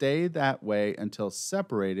they stay that way until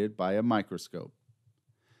separated by a microscope.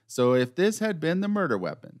 So if this had been the murder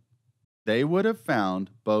weapon, they would have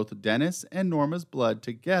found both Dennis and Norma's blood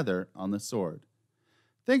together on the sword.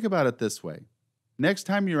 Think about it this way. Next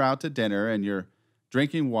time you're out to dinner and you're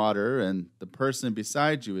drinking water and the person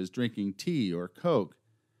beside you is drinking tea or Coke,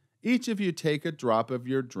 each of you take a drop of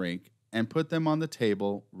your drink and put them on the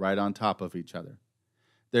table right on top of each other.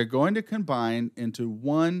 They're going to combine into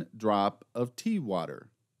 1 drop of tea water.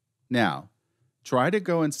 Now, try to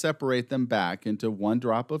go and separate them back into 1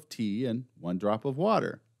 drop of tea and 1 drop of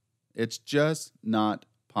water. It's just not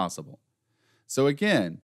possible. So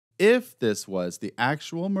again, if this was the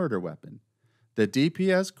actual murder weapon, the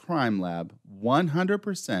DPS crime lab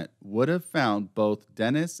 100% would have found both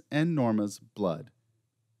Dennis and Norma's blood.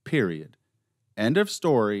 Period. End of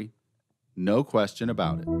story. No question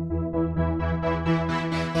about it.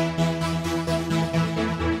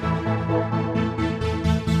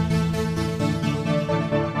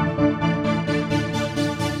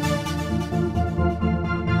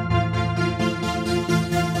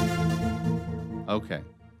 Okay,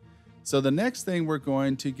 so the next thing we're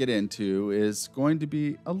going to get into is going to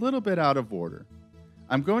be a little bit out of order.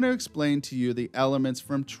 I'm going to explain to you the elements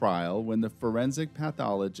from trial when the forensic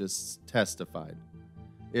pathologists testified.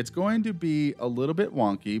 It's going to be a little bit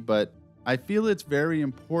wonky, but I feel it's very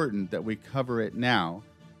important that we cover it now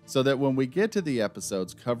so that when we get to the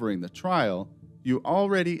episodes covering the trial, you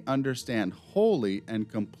already understand wholly and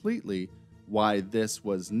completely why this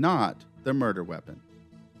was not the murder weapon.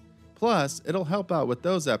 Plus, it'll help out with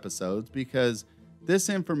those episodes because this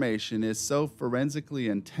information is so forensically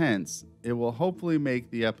intense, it will hopefully make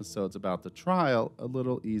the episodes about the trial a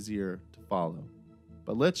little easier to follow.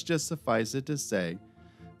 But let's just suffice it to say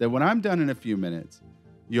that when I'm done in a few minutes,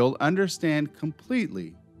 you'll understand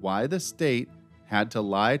completely why the state had to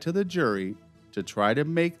lie to the jury to try to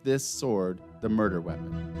make this sword the murder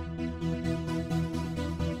weapon.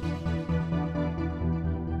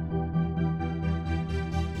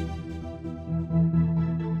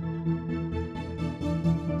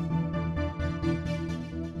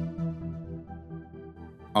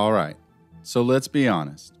 All right, so let's be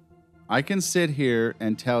honest. I can sit here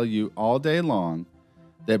and tell you all day long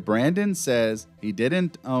that Brandon says he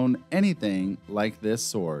didn't own anything like this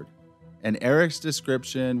sword, and Eric's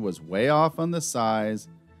description was way off on the size,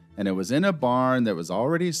 and it was in a barn that was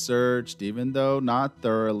already searched, even though not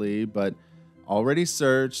thoroughly, but already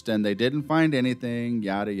searched, and they didn't find anything,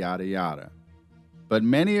 yada, yada, yada. But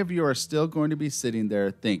many of you are still going to be sitting there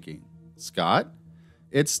thinking, Scott,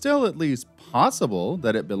 it's still at least possible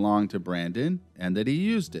that it belonged to Brandon and that he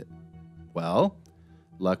used it. Well,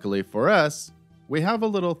 luckily for us, we have a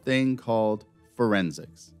little thing called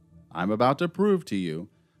forensics. I'm about to prove to you,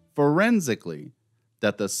 forensically,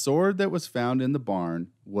 that the sword that was found in the barn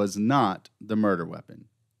was not the murder weapon.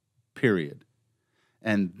 Period.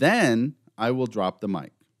 And then I will drop the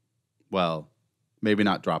mic. Well, maybe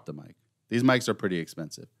not drop the mic. These mics are pretty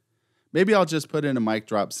expensive. Maybe I'll just put in a mic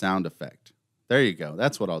drop sound effect. There you go.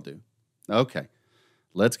 That's what I'll do. Okay,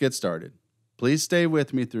 let's get started. Please stay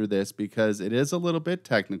with me through this because it is a little bit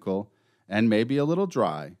technical and maybe a little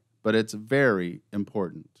dry, but it's very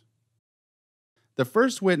important. The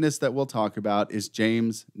first witness that we'll talk about is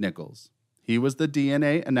James Nichols. He was the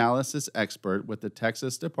DNA analysis expert with the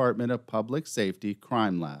Texas Department of Public Safety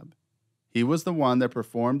Crime Lab. He was the one that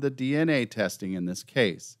performed the DNA testing in this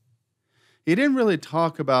case. He didn't really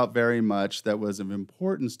talk about very much that was of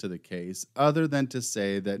importance to the case other than to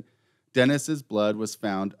say that Dennis's blood was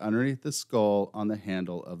found underneath the skull on the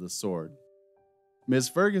handle of the sword. Ms.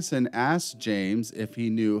 Ferguson asked James if he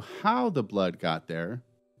knew how the blood got there,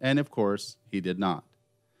 and of course, he did not.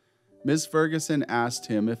 Ms. Ferguson asked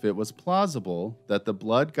him if it was plausible that the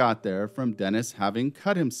blood got there from Dennis having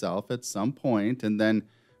cut himself at some point and then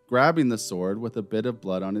grabbing the sword with a bit of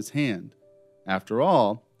blood on his hand. After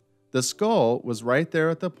all, the skull was right there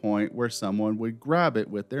at the point where someone would grab it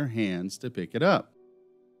with their hands to pick it up.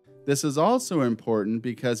 This is also important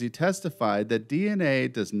because he testified that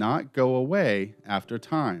DNA does not go away after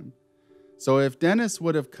time. So if Dennis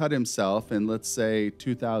would have cut himself in, let's say,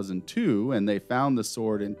 2002 and they found the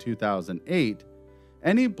sword in 2008,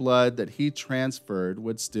 any blood that he transferred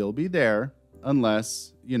would still be there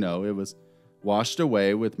unless, it was washed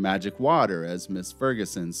away with magic water, as Miss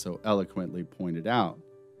Ferguson so eloquently pointed out.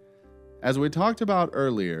 As we talked about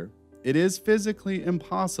earlier, it is physically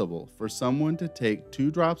impossible for someone to take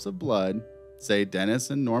 2 drops of blood, say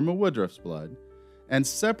Dennis and Norma Woodruff's blood, and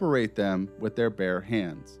separate them with their bare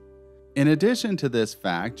hands. In addition to this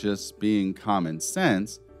fact just being common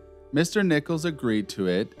sense, Mr. Nichols agreed to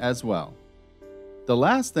it as well. The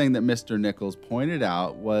last thing that Mr. Nichols pointed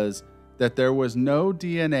out was that there was no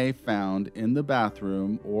DNA found in the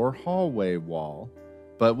bathroom or hallway wall,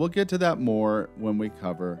 but we'll get to that more when we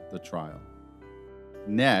cover the trial.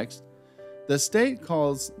 Next, The state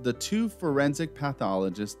calls the 2 forensic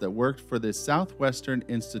pathologists that worked for the Southwestern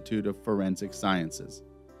Institute of Forensic Sciences.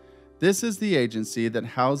 This is the agency that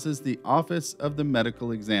houses the Office of the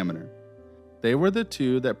Medical Examiner. They were the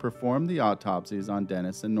 2 that performed the autopsies on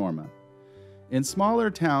Dennis and Norma. In smaller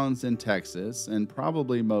towns in Texas, and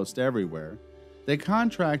probably most everywhere, they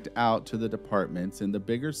contract out to the departments in the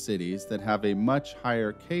bigger cities that have a much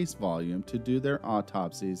higher case volume to do their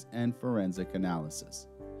autopsies and forensic analysis.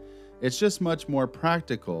 It's just much more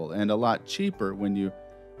practical and a lot cheaper when you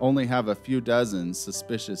only have a few dozen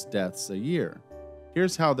suspicious deaths a year.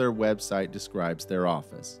 Here's how their website describes their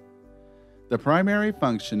office. The primary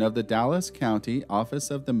function of the Dallas County Office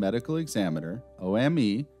of the Medical Examiner,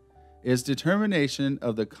 OME, is determination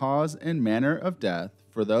of the cause and manner of death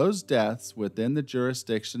for those deaths within the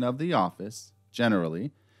jurisdiction of the office,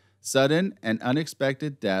 generally, sudden and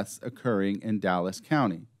unexpected deaths occurring in Dallas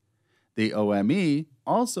County. The OME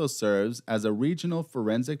also serves as a regional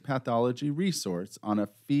forensic pathology resource on a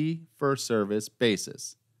fee-for-service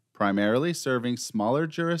basis, primarily serving smaller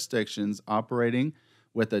jurisdictions operating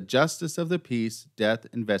with a justice of the peace death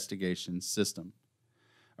investigation system.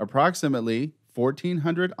 Approximately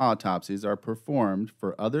 1,400 autopsies are performed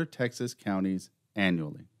for other Texas counties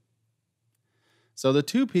annually. So the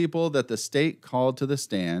 2 people that the state called to the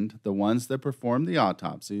stand, the ones that performed the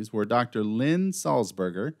autopsies, were Dr. Lynn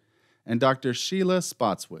Salzberger and Dr. Sheila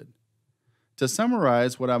Spotswood. To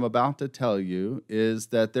summarize what I'm about to tell you is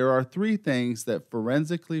that there are 3 things that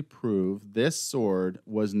forensically prove this sword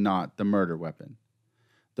was not the murder weapon: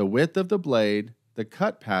 the width of the blade, the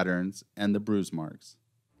cut patterns, and the bruise marks.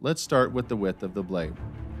 Let's start with the width of the blade.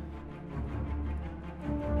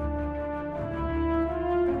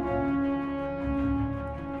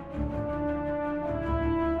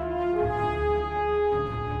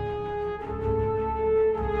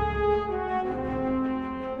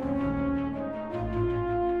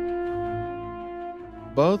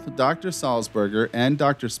 Both Dr. Salzberger and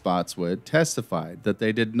Dr. Spotswood testified that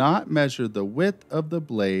they did not measure the width of the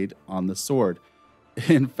blade on the sword.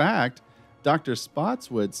 In fact, Dr.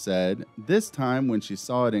 Spotswood said this time when she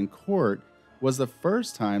saw it in court was the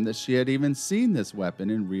first time that she had even seen this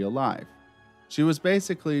weapon in real life. She was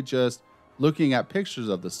basically just looking at pictures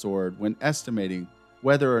of the sword when estimating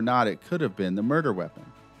whether or not it could have been the murder weapon.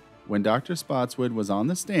 When Dr. Spotswood was on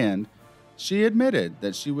the stand, she admitted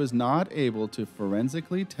that she was not able to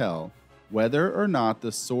forensically tell whether or not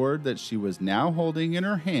the sword that she was now holding in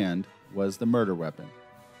her hand was the murder weapon.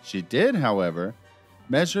 She did, however,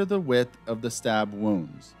 measure the width of the stab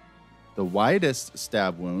wounds. The widest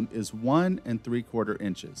stab wound is 1 3/4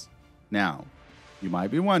 inches. Now, you might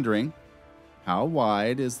be wondering, how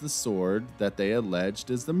wide is the sword that they alleged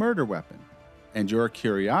is the murder weapon? And your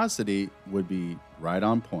curiosity would be right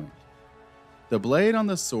on point. The blade on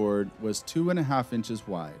the sword was 2.5 inches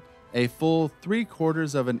wide, a full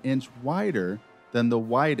 3/4 of an inch wider than the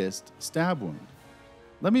widest stab wound.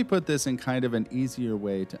 Let me put this in kind of an easier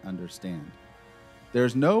way to understand.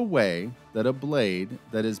 There's no way that a blade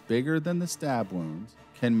that is bigger than the stab wounds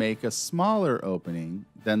can make a smaller opening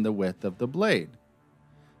than the width of the blade.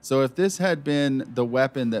 So if this had been the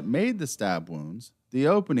weapon that made the stab wounds, the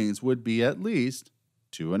openings would be at least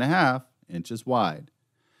 2.5 inches wide.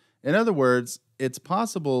 In other words, it's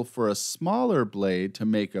possible for a smaller blade to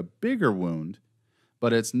make a bigger wound,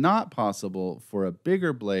 but it's not possible for a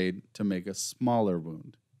bigger blade to make a smaller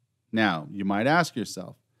wound. Now, you might ask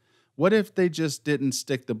yourself, what if they just didn't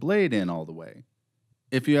stick the blade in all the way?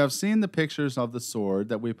 If you have seen the pictures of the sword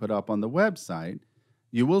that we put up on the website,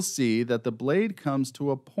 you will see that the blade comes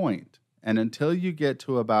to a point, and until you get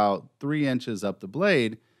to about 3 inches up the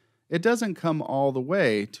blade, it doesn't come all the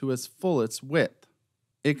way to its fullest width.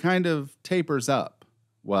 It kind of tapers up.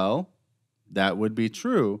 Well, that would be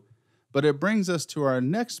true, but it brings us to our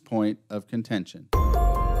next point of contention.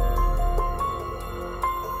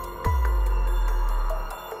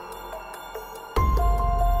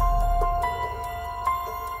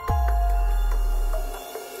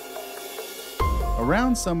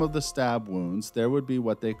 Around some of the stab wounds, there would be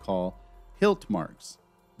what they call hilt marks.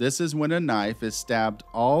 This is when a knife is stabbed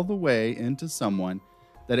all the way into someone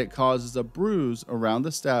that it causes a bruise around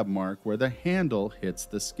the stab mark where the handle hits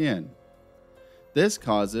the skin. This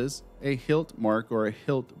causes a hilt mark or a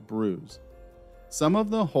hilt bruise. Some of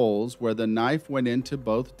the holes where the knife went into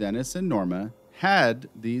both Dennis and Norma had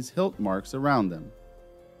these hilt marks around them.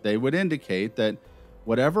 They would indicate that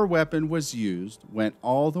whatever weapon was used went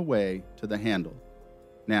all the way to the handle.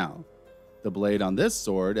 Now, the blade on this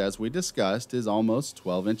sword, as we discussed, is almost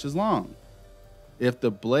 12 inches long. If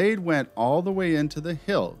the blade went all the way into the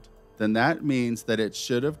hilt, then that means that it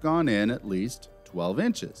should have gone in at least 12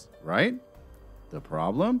 inches, right? The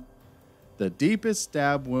problem? The deepest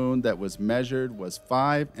stab wound that was measured was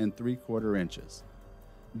 5 3/4 inches.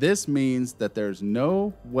 This means that there's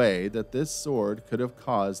no way that this sword could have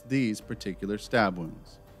caused these particular stab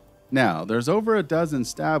wounds. Now, there's over a dozen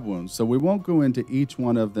stab wounds, so we won't go into each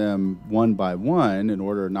one of them one by one in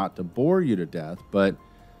order not to bore you to death, but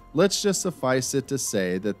let's just suffice it to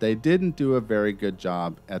say that they didn't do a very good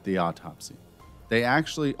job at the autopsy. They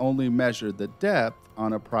actually only measured the depth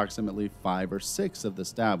on approximately 5 or 6 of the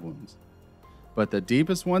stab wounds. But the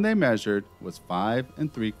deepest one they measured was 5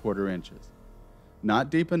 3/4 inches. Not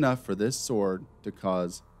deep enough for this sword to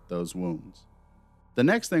cause those wounds. The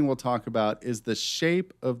next thing we'll talk about is the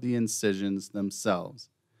shape of the incisions themselves.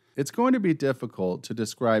 It's going to be difficult to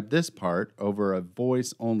describe this part over a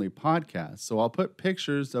voice-only podcast, so I'll put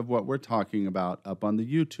pictures of what we're talking about up on the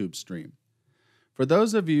YouTube stream. For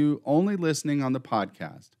those of you only listening on the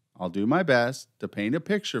podcast, I'll do my best to paint a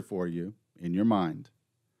picture for you in your mind.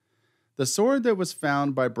 The sword that was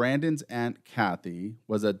found by Brandon's Aunt Kathy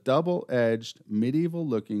was a double-edged,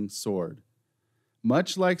 medieval-looking sword,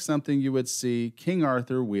 much like something you would see King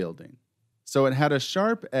Arthur wielding. So it had a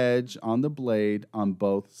sharp edge on the blade on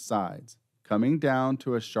both sides, coming down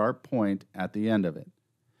to a sharp point at the end of it.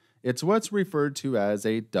 It's what's referred to as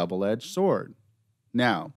a double-edged sword.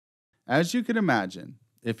 Now, as you can imagine,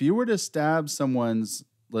 if you were to stab someone's,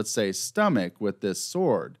 let's say, stomach with this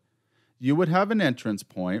sword, you would have an entrance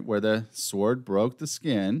point where the sword broke the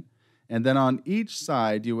skin, and then on each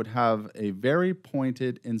side you would have a very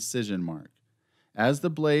pointed incision mark. As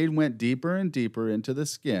the blade went deeper and deeper into the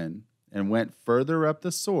skin and went further up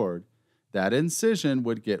the sword, that incision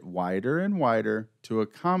would get wider and wider to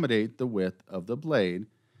accommodate the width of the blade,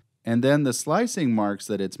 and then the slicing marks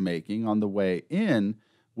that it's making on the way in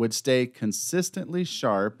would stay consistently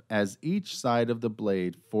sharp as each side of the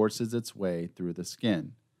blade forces its way through the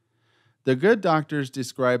skin. The good doctors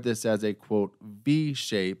describe this as a, quote,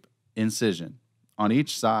 V-shape incision on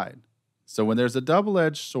each side. So when there's a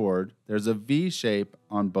double-edged sword, there's a V shape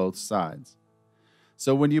on both sides.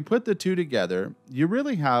 So when you put the two together, you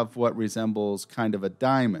really have what resembles kind of a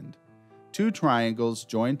diamond. 2 triangles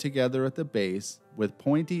joined together at the base with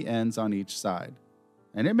pointy ends on each side.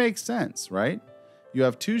 And it makes sense, right? You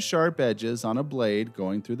have 2 sharp edges on a blade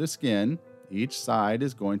going through the skin. Each side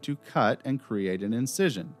is going to cut and create an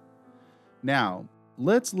incision. Now,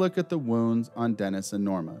 let's look at the wounds on Dennis and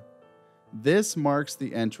Norma. This marks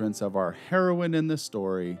the entrance of our heroine in the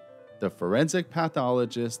story, the forensic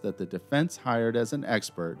pathologist that the defense hired as an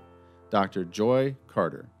expert, Dr. Joy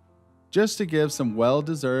Carter. Just to give some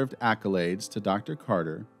well-deserved accolades to Dr.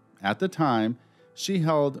 Carter, at the time, she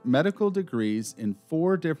held medical degrees in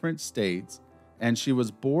 4 different states, and she was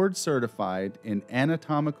board certified in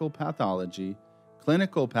anatomical pathology,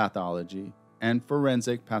 clinical pathology, and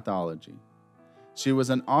forensic pathology. She was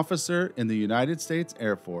an officer in the United States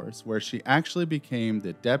Air Force, where she actually became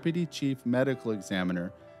the Deputy Chief Medical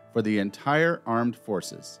Examiner for the entire Armed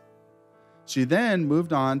Forces. She then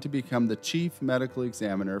moved on to become the Chief Medical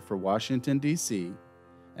Examiner for Washington, D.C.,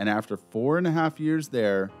 and after 4.5 years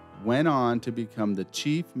there, went on to become the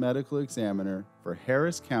Chief Medical Examiner for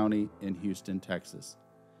Harris County in Houston, Texas.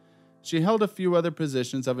 She held a few other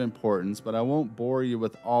positions of importance, but I won't bore you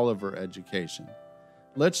with all of her education.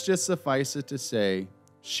 Let's just suffice it to say,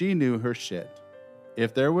 she knew her shit.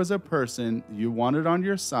 If there was a person you wanted on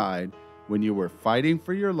your side when you were fighting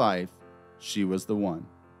for your life, she was the one.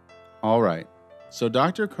 All right, so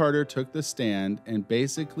Dr. Carter took the stand and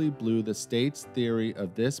basically blew the state's theory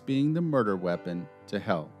of this being the murder weapon to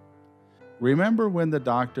hell. Remember when the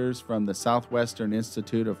doctors from the Southwestern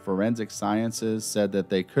Institute of Forensic Sciences said that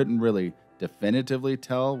they couldn't really definitively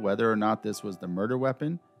tell whether or not this was the murder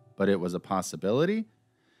weapon, but it was a possibility?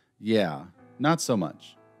 Yeah, not so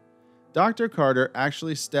much. Dr. Carter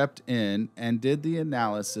actually stepped in and did the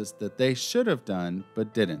analysis that they should have done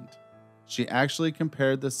but didn't. She actually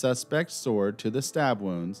compared the suspect's sword to the stab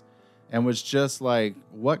wounds and was just like,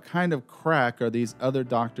 what kind of crack are these other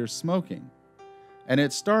doctors smoking? And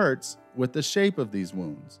it starts with the shape of these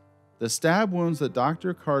wounds. The stab wounds that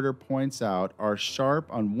Dr. Carter points out are sharp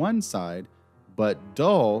on one side but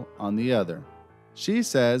dull on the other. She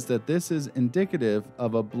says that this is indicative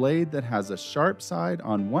of a blade that has a sharp side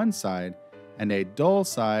on one side and a dull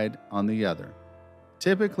side on the other.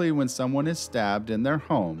 Typically, when someone is stabbed in their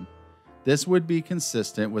home, this would be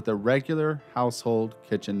consistent with a regular household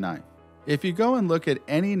kitchen knife. If you go and look at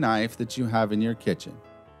any knife that you have in your kitchen,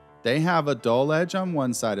 they have a dull edge on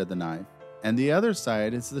one side of the knife, and the other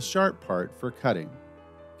side is the sharp part for cutting.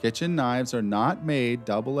 Kitchen knives are not made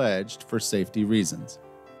double-edged for safety reasons.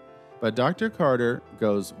 But Dr. Carter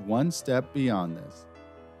goes one step beyond this.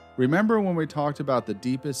 Remember when we talked about the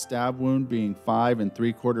deepest stab wound being 5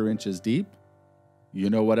 3/4 inches deep?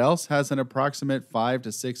 You know what else has an approximate 5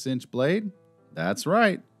 to 6 inch blade? That's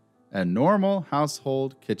right, a normal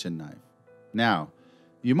household kitchen knife. Now,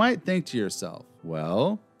 you might think to yourself,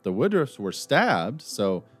 well, the Woodruffs were stabbed,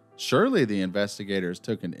 so surely the investigators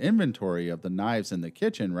took an inventory of the knives in the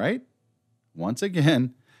kitchen, right? Once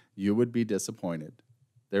again, you would be disappointed.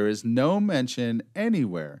 There is no mention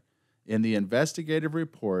anywhere in the investigative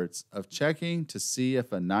reports of checking to see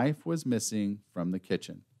if a knife was missing from the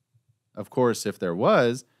kitchen. Of course, if there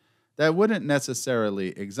was, that wouldn't necessarily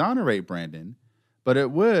exonerate Brandon, but it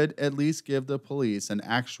would at least give the police an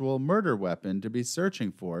actual murder weapon to be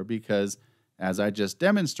searching for because, as I just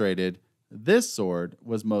demonstrated, this sword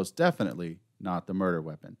was most definitely not the murder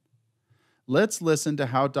weapon. Let's listen to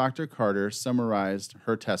how Dr. Carter summarized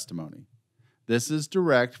her testimony. This is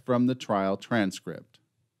direct from the trial transcript.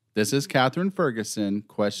 This is Katherine Ferguson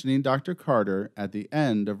questioning Dr. Carter at the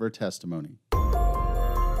end of her testimony.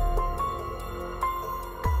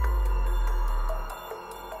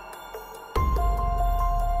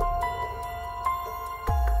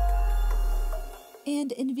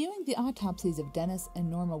 And in viewing the autopsies of Dennis and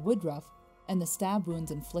Norma Woodruff and the stab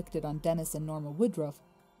wounds inflicted on Dennis and Norma Woodruff,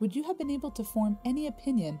 would you have been able to form any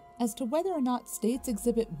opinion as to whether or not State's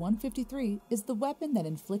Exhibit 153 is the weapon that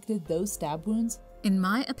inflicted those stab wounds? In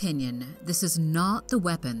my opinion, this is not the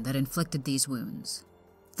weapon that inflicted these wounds.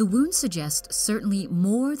 The wounds suggest certainly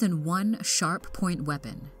more than one sharp point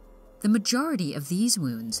weapon. The majority of these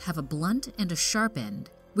wounds have a blunt and a sharp end,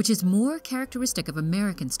 which is more characteristic of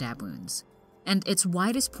American stab wounds, and its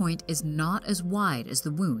widest point is not as wide as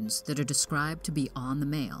the wounds that are described to be on the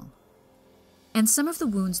male. And some of the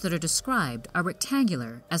wounds that are described are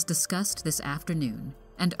rectangular, as discussed this afternoon,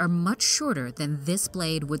 and are much shorter than this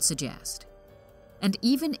blade would suggest. And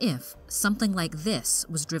even if something like this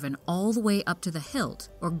was driven all the way up to the hilt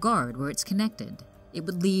or guard where it's connected, it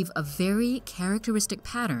would leave a very characteristic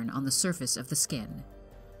pattern on the surface of the skin,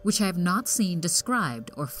 which I have not seen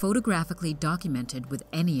described or photographically documented with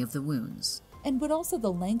any of the wounds. And would also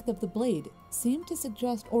the length of the blade seem to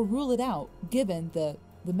suggest or rule it out, given the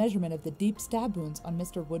measurement of the deep stab wounds on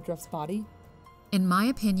Mr. Woodruff's body? In my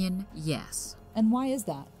opinion, yes. And why is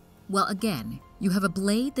that? Well, again, you have a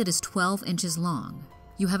blade that is 12 inches long.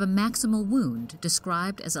 You have a maximal wound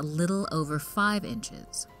described as a little over 5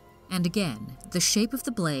 inches. And again, the shape of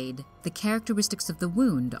the blade, the characteristics of the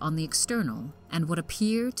wound on the external, and what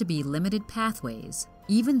appear to be limited pathways,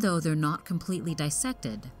 even though they're not completely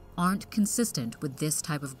dissected, aren't consistent with this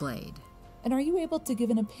type of blade. And are you able to give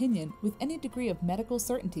an opinion with any degree of medical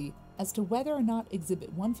certainty as to whether or not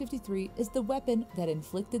Exhibit 153 is the weapon that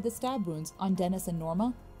inflicted the stab wounds on Dennis and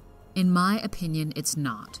Norma? In my opinion, it's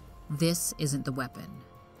not. This isn't the weapon.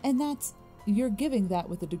 And you're giving that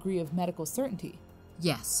with a degree of medical certainty?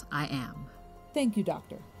 Yes, I am. Thank you,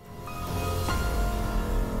 Doctor.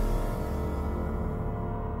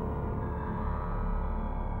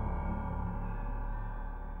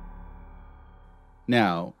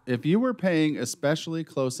 Now, if you were paying especially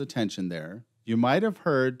close attention there, you might have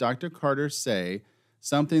heard Dr. Carter say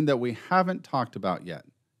something that we haven't talked about yet.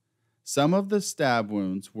 Some of the stab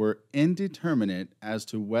wounds were indeterminate as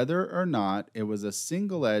to whether or not it was a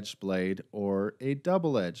single-edged blade or a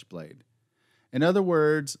double-edged blade. In other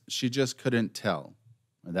words, she just couldn't tell.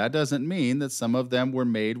 That doesn't mean that some of them were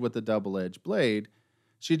made with a double-edged blade.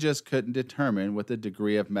 She just couldn't determine with a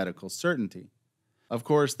degree of medical certainty. Of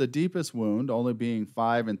course, the deepest wound, only being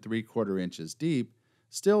 5 3/4 inches deep,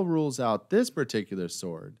 still rules out this particular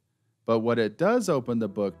sword. But what it does open the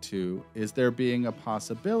book to is there being a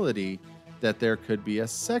possibility that there could be a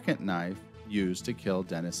second knife used to kill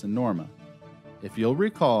Dennis and Norma. If you'll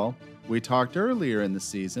recall, we talked earlier in the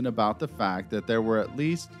season about the fact that there were at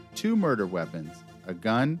least 2 murder weapons, a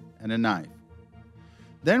gun and a knife.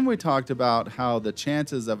 Then we talked about how the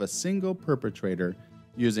chances of a single perpetrator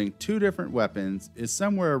using 2 different weapons is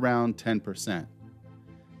somewhere around 10%.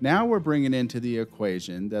 Now we're bringing into the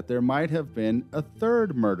equation that there might have been a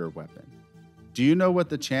third murder weapon. Do you know what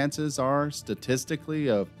the chances are statistically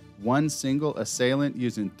of one single assailant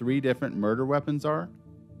using 3 different murder weapons are?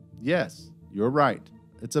 Yes, you're right.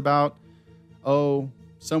 It's about,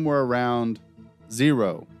 somewhere around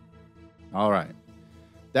 0. All right.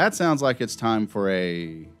 That sounds like it's time for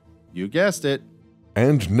you guessed it.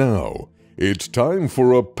 And now, it's time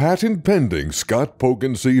for a patent-pending Scott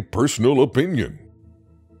Pogensy personal opinion.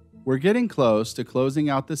 We're getting close to closing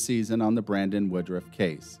out the season on the Brandon Woodruff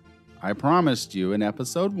case. I promised you in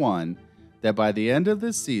episode 1 that by the end of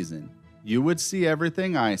this season, you would see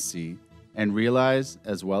everything I see and realize,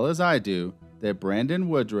 as well as I do, that Brandon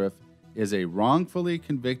Woodruff is a wrongfully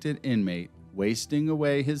convicted inmate wasting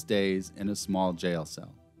away his days in a small jail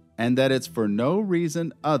cell, and that it's for no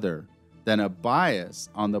reason other than a bias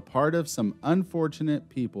on the part of some unfortunate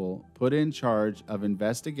people put in charge of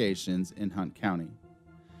investigations in Hunt County.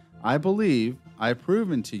 I believe I've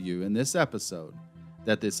proven to you in this episode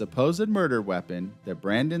that the supposed murder weapon that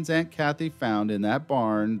Brandon's Aunt Kathy found in that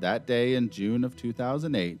barn that day in June of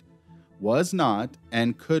 2008 was not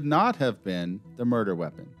and could not have been the murder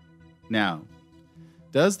weapon. Now,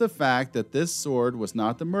 does the fact that this sword was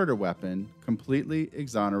not the murder weapon completely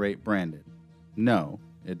exonerate Brandon? No,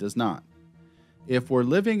 it does not. If we're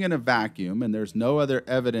living in a vacuum and there's no other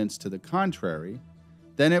evidence to the contrary,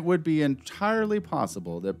 then it would be entirely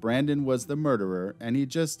possible that Brandon was the murderer and he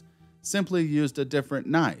just simply used a different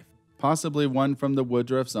knife, possibly one from the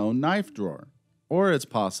Woodruffs' own knife drawer. Or it's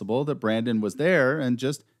possible that Brandon was there and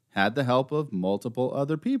just had the help of multiple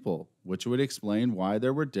other people, which would explain why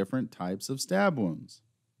there were different types of stab wounds.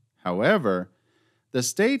 However, the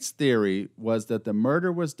state's theory was that the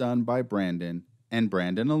murder was done by Brandon and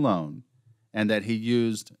Brandon alone, and that he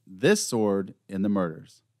used this sword in the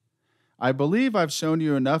murders. I believe I've shown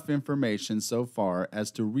you enough information so far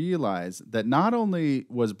as to realize that not only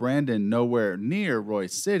was Brandon nowhere near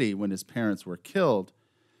Royce City when his parents were killed,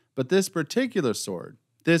 but this particular sword,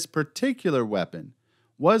 this particular weapon,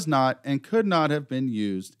 was not and could not have been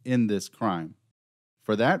used in this crime.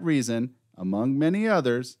 For that reason, among many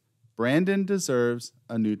others, Brandon deserves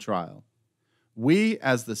a new trial. We,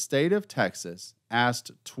 as the state of Texas,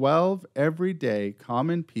 asked 12 everyday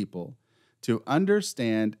common people to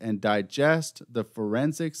understand and digest the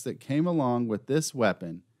forensics that came along with this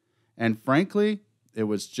weapon, and frankly, it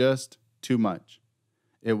was just too much.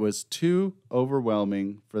 It was too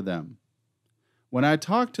overwhelming for them. When I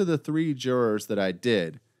talked to the 3 jurors that I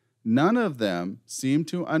did, none of them seemed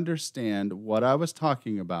to understand what I was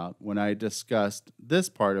talking about when I discussed this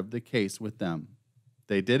part of the case with them.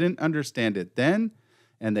 They didn't understand it then,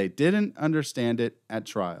 and they didn't understand it at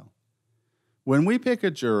trial. When we pick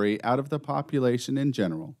a jury out of the population in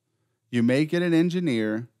general, you may get an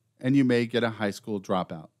engineer and you may get a high school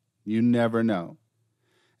dropout. You never know.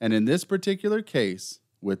 And in this particular case,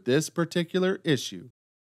 with this particular issue,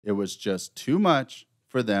 it was just too much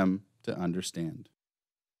for them to understand.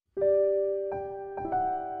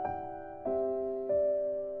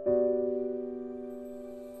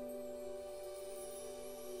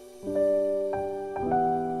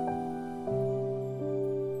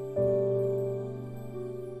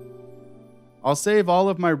 I'll save all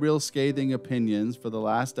of my real scathing opinions for the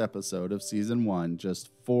last episode of Season 1 just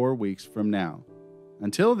 4 weeks from now.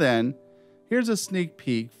 Until then, here's a sneak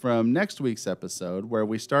peek from next week's episode where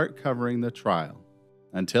we start covering the trial.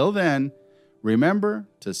 Until then, remember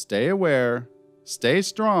to stay aware, stay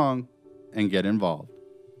strong, and get involved.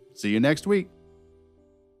 See you next week.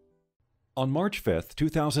 On March 5th,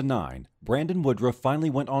 2009, Brandon Woodruff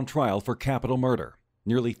finally went on trial for capital murder,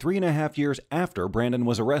 nearly 3.5 years after Brandon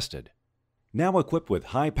was arrested. Now equipped with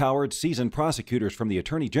high-powered, seasoned prosecutors from the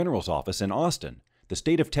Attorney General's office in Austin, the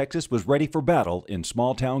state of Texas was ready for battle in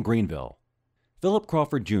small-town Greenville. Philip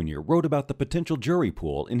Crawford Jr. wrote about the potential jury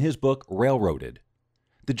pool in his book Railroaded.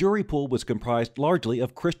 The jury pool was comprised largely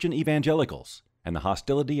of Christian evangelicals, and the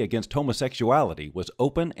hostility against homosexuality was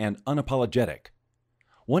open and unapologetic.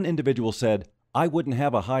 One individual said, "I wouldn't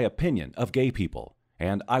have a high opinion of gay people,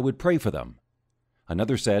 and I would pray for them."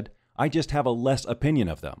 Another said, "I just have a less opinion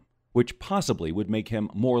of them," which possibly would make him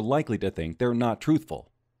more likely to think they're not truthful.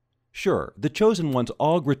 Sure, the chosen ones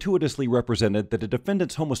all gratuitously represented that a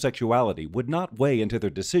defendant's homosexuality would not weigh into their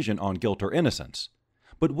decision on guilt or innocence.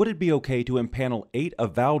 But would it be okay to impanel 8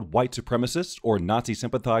 avowed white supremacists or Nazi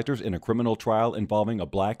sympathizers in a criminal trial involving a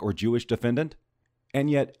black or Jewish defendant? And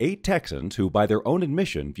yet 8 Texans who, by their own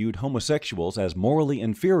admission, viewed homosexuals as morally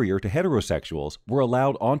inferior to heterosexuals were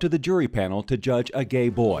allowed onto the jury panel to judge a gay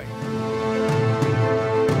boy.